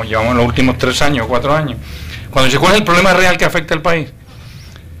mediática que llevamos en los últimos 3 años o 4 años. Cuando dice cuál es el problema real que afecta al país,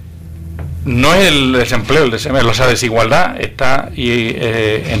 no es el desempleo, la desigualdad está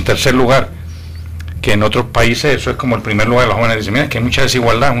en tercer lugar, que en otros países eso es como el primer lugar. Los jóvenes dicen, mira, es que hay mucha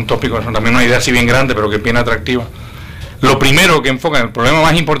desigualdad, es un tópico, es también una idea así bien grande, pero que es bien atractiva. Lo primero que enfocan, el problema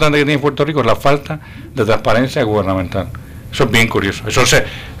más importante que tiene Puerto Rico es la falta de transparencia gubernamental. Eso es bien curioso. Eso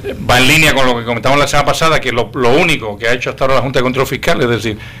va en línea con lo que comentamos la semana pasada, que lo único que ha hecho hasta ahora la Junta de Control Fiscal es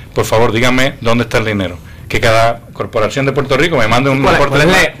decir, por favor, díganme dónde está el dinero. Que cada corporación de Puerto Rico me mande un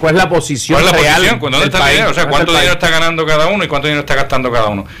reporte. ¿Cuál es la posición real? ¿Dónde está el dinero? O sea, ¿cuánto dinero está ganando cada uno y cuánto dinero está gastando cada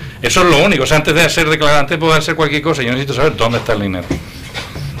uno? Eso es lo único. O sea, antes de poder hacer cualquier cosa, yo necesito saber dónde está el dinero.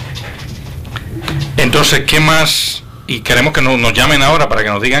 Entonces, ¿qué más? Y queremos que nos llamen ahora para que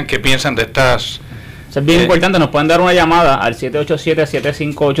nos digan qué piensan de estas... Eso es bien importante, nos pueden dar una llamada al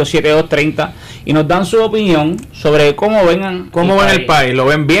 787-758-7230 y nos dan su opinión sobre cómo ven el país. ¿Lo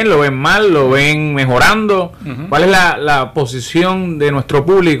ven bien, lo ven mal, lo ven mejorando? ¿Cuál es la posición de nuestro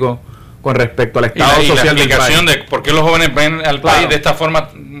público con respecto al estado social del país? La explicación de por qué los jóvenes ven al país de esta forma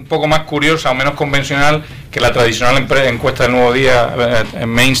un poco más curiosa o menos convencional que la tradicional encuesta del Nuevo Día,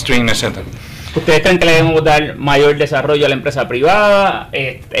 mainstream, etcétera. ¿Ustedes creen que le debemos dar mayor desarrollo a la empresa privada,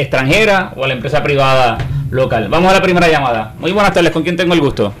 extranjera o a la empresa privada local? Vamos a la primera llamada. Muy buenas tardes, ¿con quién tengo el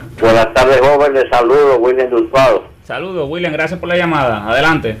gusto? Buenas tardes, joven, les saludo, William Dulfado. Saludos, William, gracias por la llamada.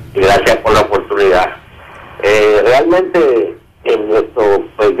 Adelante. Gracias por la oportunidad. Realmente,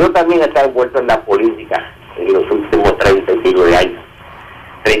 pues yo también he estado envuelto en la política en los últimos 30 y pico de años,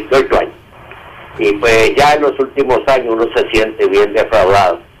 38 años. Y pues ya en los últimos años uno se siente bien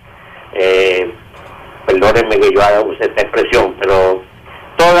defraudado. perdónenme que yo haga esta expresión, pero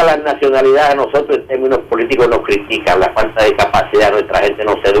todas las nacionalidades a nosotros en términos políticos nos critican, la falta de capacidad, nuestra gente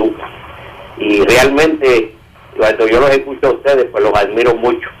no se educa. Y realmente, cuando yo los escucho a ustedes, pues los admiro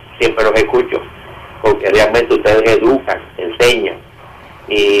mucho, siempre los escucho, porque realmente ustedes educan, enseñan.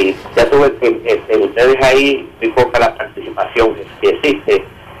 Y ya tuve que ustedes ahí, muy poca la participación que existe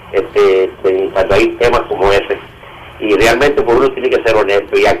cuando hay temas como ese. Y realmente pues uno tiene que ser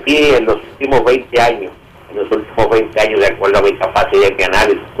honesto. Y aquí en los últimos 20 años, de acuerdo a mi capacidad de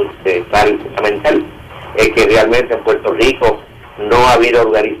análisis claro y fundamental, es que realmente en Puerto Rico no ha habido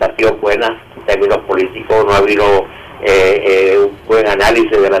organización buena en términos políticos, no ha habido un buen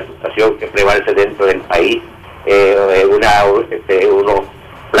análisis de la situación que prevalece dentro del país, unos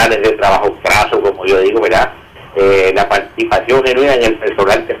planes de trabajo crasos, como yo digo, ¿verdad? La participación genuina en el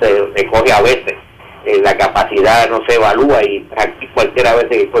personal que se recoge a veces, la capacidad no se evalúa y aquí cualquiera vez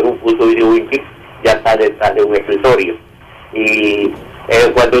que fue un futuro y un ya está detrás de un escritorio. Y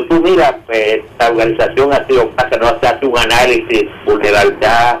cuando tú miras, esta organización ha sido pasa, no se hace un análisis,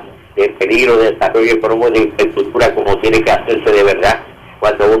 vulnerabilidad, de peligro de desarrollo y promo de infraestructura como tiene que hacerse de verdad,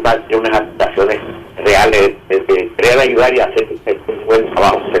 cuando uno hace unas actuaciones reales, querer ayudar y hacer un buen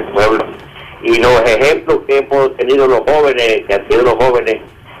trabajo del pueblo. Y los ejemplos que hemos tenido los jóvenes, que han sido los jóvenes,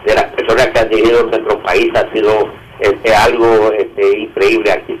 de las personas que han dirigido nuestro país, ha sido algo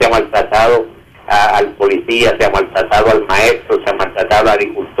increíble. Aquí se ha maltratado al policía, se ha maltratado al maestro, se ha maltratado al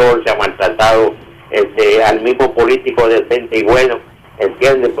agricultor, se ha maltratado al mismo político decente y bueno,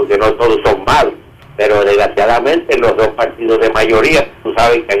 ¿entiendes? Porque no todos son malos, pero desgraciadamente los dos partidos de mayoría, tú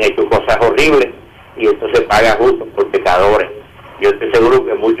sabes que han hecho cosas horribles y esto se paga justo por pecadores. Yo estoy seguro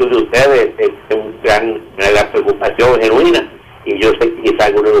que muchos de ustedes tienen una gran preocupación genuina y yo sé que quizá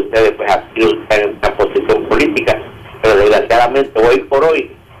algunos de ustedes pues están en una posición política, pero desgraciadamente hoy por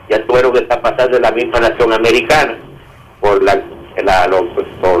hoy ya todo lo que está pasando en la misma nación americana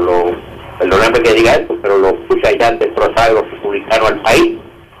perdóname que diga esto, pero los pucha ya han destrozado los republicanos al país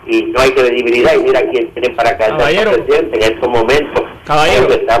y no hay credibilidad. Y mira quién tiene para caer el presidente en estos momentos. Caballero,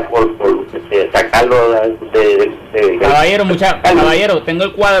 que está por sacarlo de caballero, tengo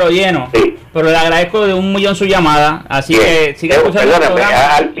el cuadro lleno, sí, pero le agradezco de 1.000.000 su llamada, así bien, que siga escuchando.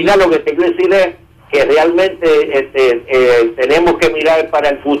 Al final lo que te quiero decir es que realmente tenemos que mirar para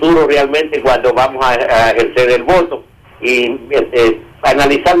el futuro realmente cuando vamos a ejercer el voto y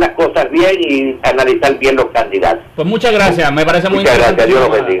analizar las cosas bien y analizar bien los candidatos. Pues muchas gracias, me parece muy interesante. Gracias, Dios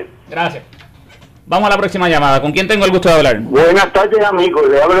los bendiga. Gracias. Vamos a la próxima llamada. ¿Con quién tengo el gusto de hablar? Buenas tardes, amigos.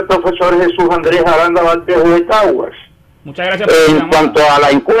 Le habla el profesor Jesús Andrés Aranda Valtejo de Caguas. Muchas gracias. En cuanto a la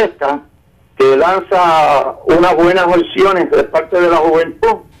encuesta, que lanza unas buenas opciones de parte de la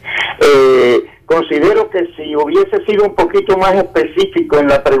juventud, considero que si hubiese sido un poquito más específico en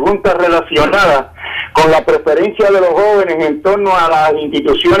la pregunta relacionada con la preferencia de los jóvenes en torno a las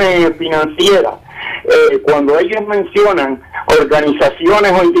instituciones financieras, cuando ellos mencionan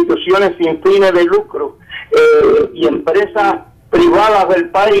organizaciones o instituciones sin fines de lucro y empresas privadas del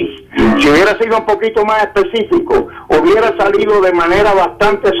país, si hubiera sido un poquito más específico, hubiera salido de manera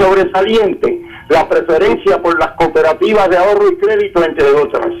bastante sobresaliente la preferencia por las cooperativas de ahorro y crédito, entre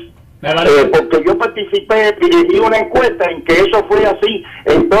otras. Porque yo participé, dirigí una encuesta en que eso fue así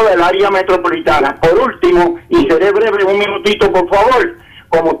en toda el área metropolitana. Por último, y seré breve, un minutito por favor,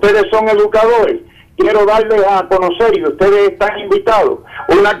 como ustedes son educadores, quiero darles a conocer, y ustedes están invitados,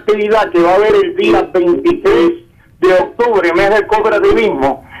 una actividad que va a haber el día 23 de octubre, mes del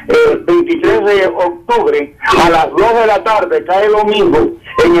cooperativismo, el 23 de octubre, a las 2 de la tarde, cae domingo,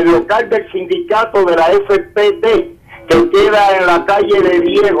 en el local del sindicato de la FPT, que queda en la calle de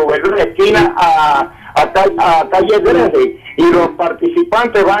Diego, ¿verdad? Esquina a calle 13, y los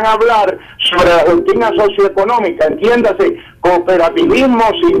participantes van a hablar sobre la doctrina socioeconómica, entiéndase, cooperativismo,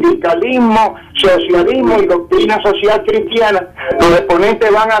 sindicalismo, socialismo y doctrina social cristiana. Los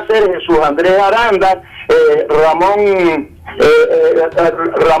exponentes van a ser Jesús Andrés Aranda, Ramón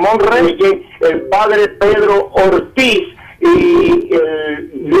Reyes, el padre Pedro Ortiz y el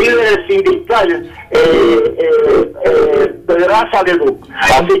líder sindical Pedraza de Duc.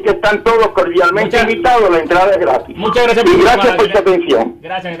 Así que están todos cordialmente invitados, la entrada es gratis. Muchas gracias y gracias por su atención.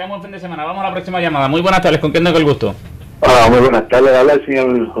 Gracias, que tengan un fin de semana. Vamos a la próxima llamada. Muy buenas tardes, ¿con quién tengo el gusto? Hola, muy buenas tardes. Habla el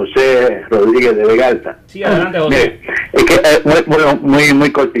señor José Rodríguez de Vega Alta. Sí, adelante, José. Mire, es que, bueno,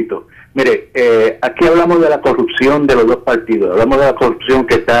 muy cortito. Mire, aquí hablamos de la corrupción de los dos partidos, hablamos de la corrupción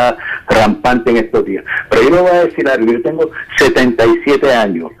que está rampante en estos días. Pero yo le voy a decir algo, yo tengo 77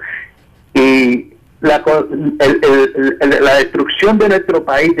 años y la destrucción de nuestro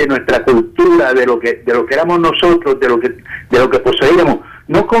país, de nuestra cultura, de lo que éramos nosotros, de lo que poseíamos,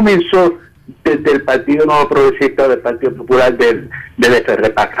 no comenzó del Partido Nuevo Progresista, del Partido Popular, del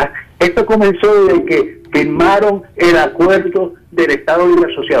FRPAC. Esto comenzó desde que firmaron el acuerdo del Estado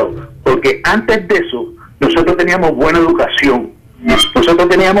Libre Asociado, porque antes de eso nosotros teníamos buena educación, nosotros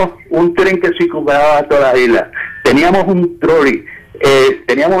teníamos un tren que circunvalaba toda la isla, teníamos un trolley,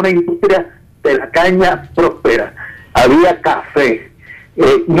 teníamos una industria de la caña próspera, había café,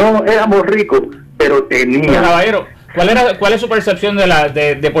 no éramos ricos, pero teníamos. Pero, caballero, ¿cuál es su percepción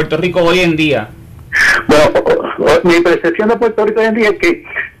de Puerto Rico hoy en día? Bueno, mi percepción de Puerto Rico hoy en día es que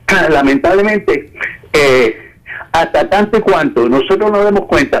lamentablemente hasta tanto y cuanto nosotros nos demos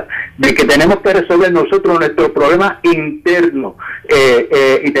cuenta de que tenemos que resolver nosotros nuestros problemas internos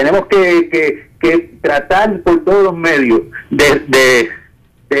y tenemos que tratar por todos los medios de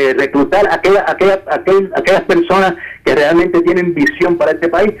reclutar aquellas personas que realmente tienen visión para este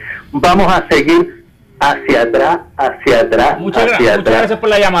país, vamos a seguir hacia atrás. Muchas gracias por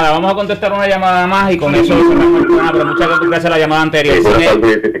la llamada. Vamos a contestar una llamada más y con eso cerramos el programa, pero muchas gracias a la llamada anterior. Buenas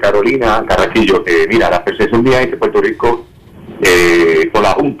tardes, desde Carolina, Carraquillo. Mira, la percepción mía es que Puerto Rico, con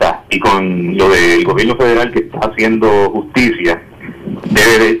la Junta y con lo del gobierno federal que está haciendo justicia,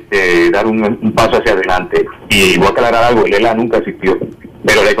 debe de dar un paso hacia adelante. Y voy a aclarar algo, el ELA nunca existió,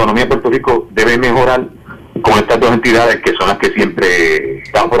 pero la economía de Puerto Rico debe mejorar con estas dos entidades que son las que siempre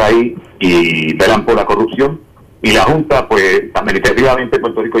están por ahí y velan por la corrupción, y la Junta, pues administrativamente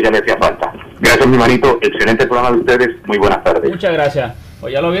Puerto Rico ya le hacía falta. Gracias, mi manito, excelente programa de ustedes, muy buenas tardes. Muchas gracias.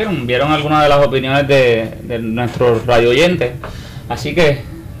 Pues ya lo vieron algunas de las opiniones de nuestros radio oyentes, así que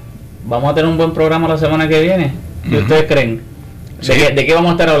vamos a tener un buen programa la semana que viene. ¿Qué ustedes creen? Sí. ¿De qué vamos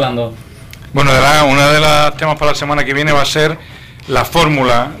a estar hablando? Bueno, una de las temas para la semana que viene va a ser la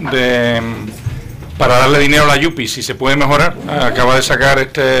fórmula para darle dinero a la Yupi, si se puede mejorar. Acaba de sacar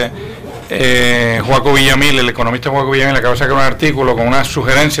Joaco Villamil, el economista Joaco Villamil, acaba de sacar un artículo con unas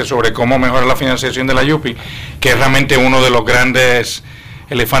sugerencias sobre cómo mejorar la financiación de la Yupi, que es realmente uno de los grandes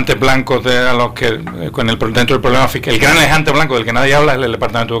elefantes blancos dentro del problema fiscal. El gran elefante blanco del que nadie habla es el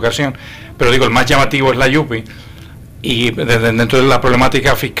Departamento de Educación, pero digo, el más llamativo es la Yupi, y dentro de la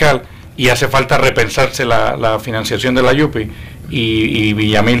problemática fiscal, y hace falta repensarse la financiación de la Yupi. Y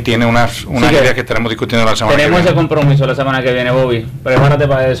Villamil tiene unas ideas que estaremos discutiendo la semana que viene. Tenemos ese compromiso la semana que viene, Bobby. Prepárate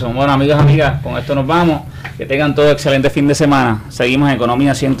para eso. Bueno, amigas, con esto nos vamos. Que tengan todo excelente fin de semana. Seguimos en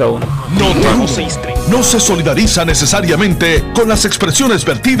Economía 101. No se solidariza necesariamente con las expresiones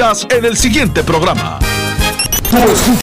vertidas en el siguiente programa.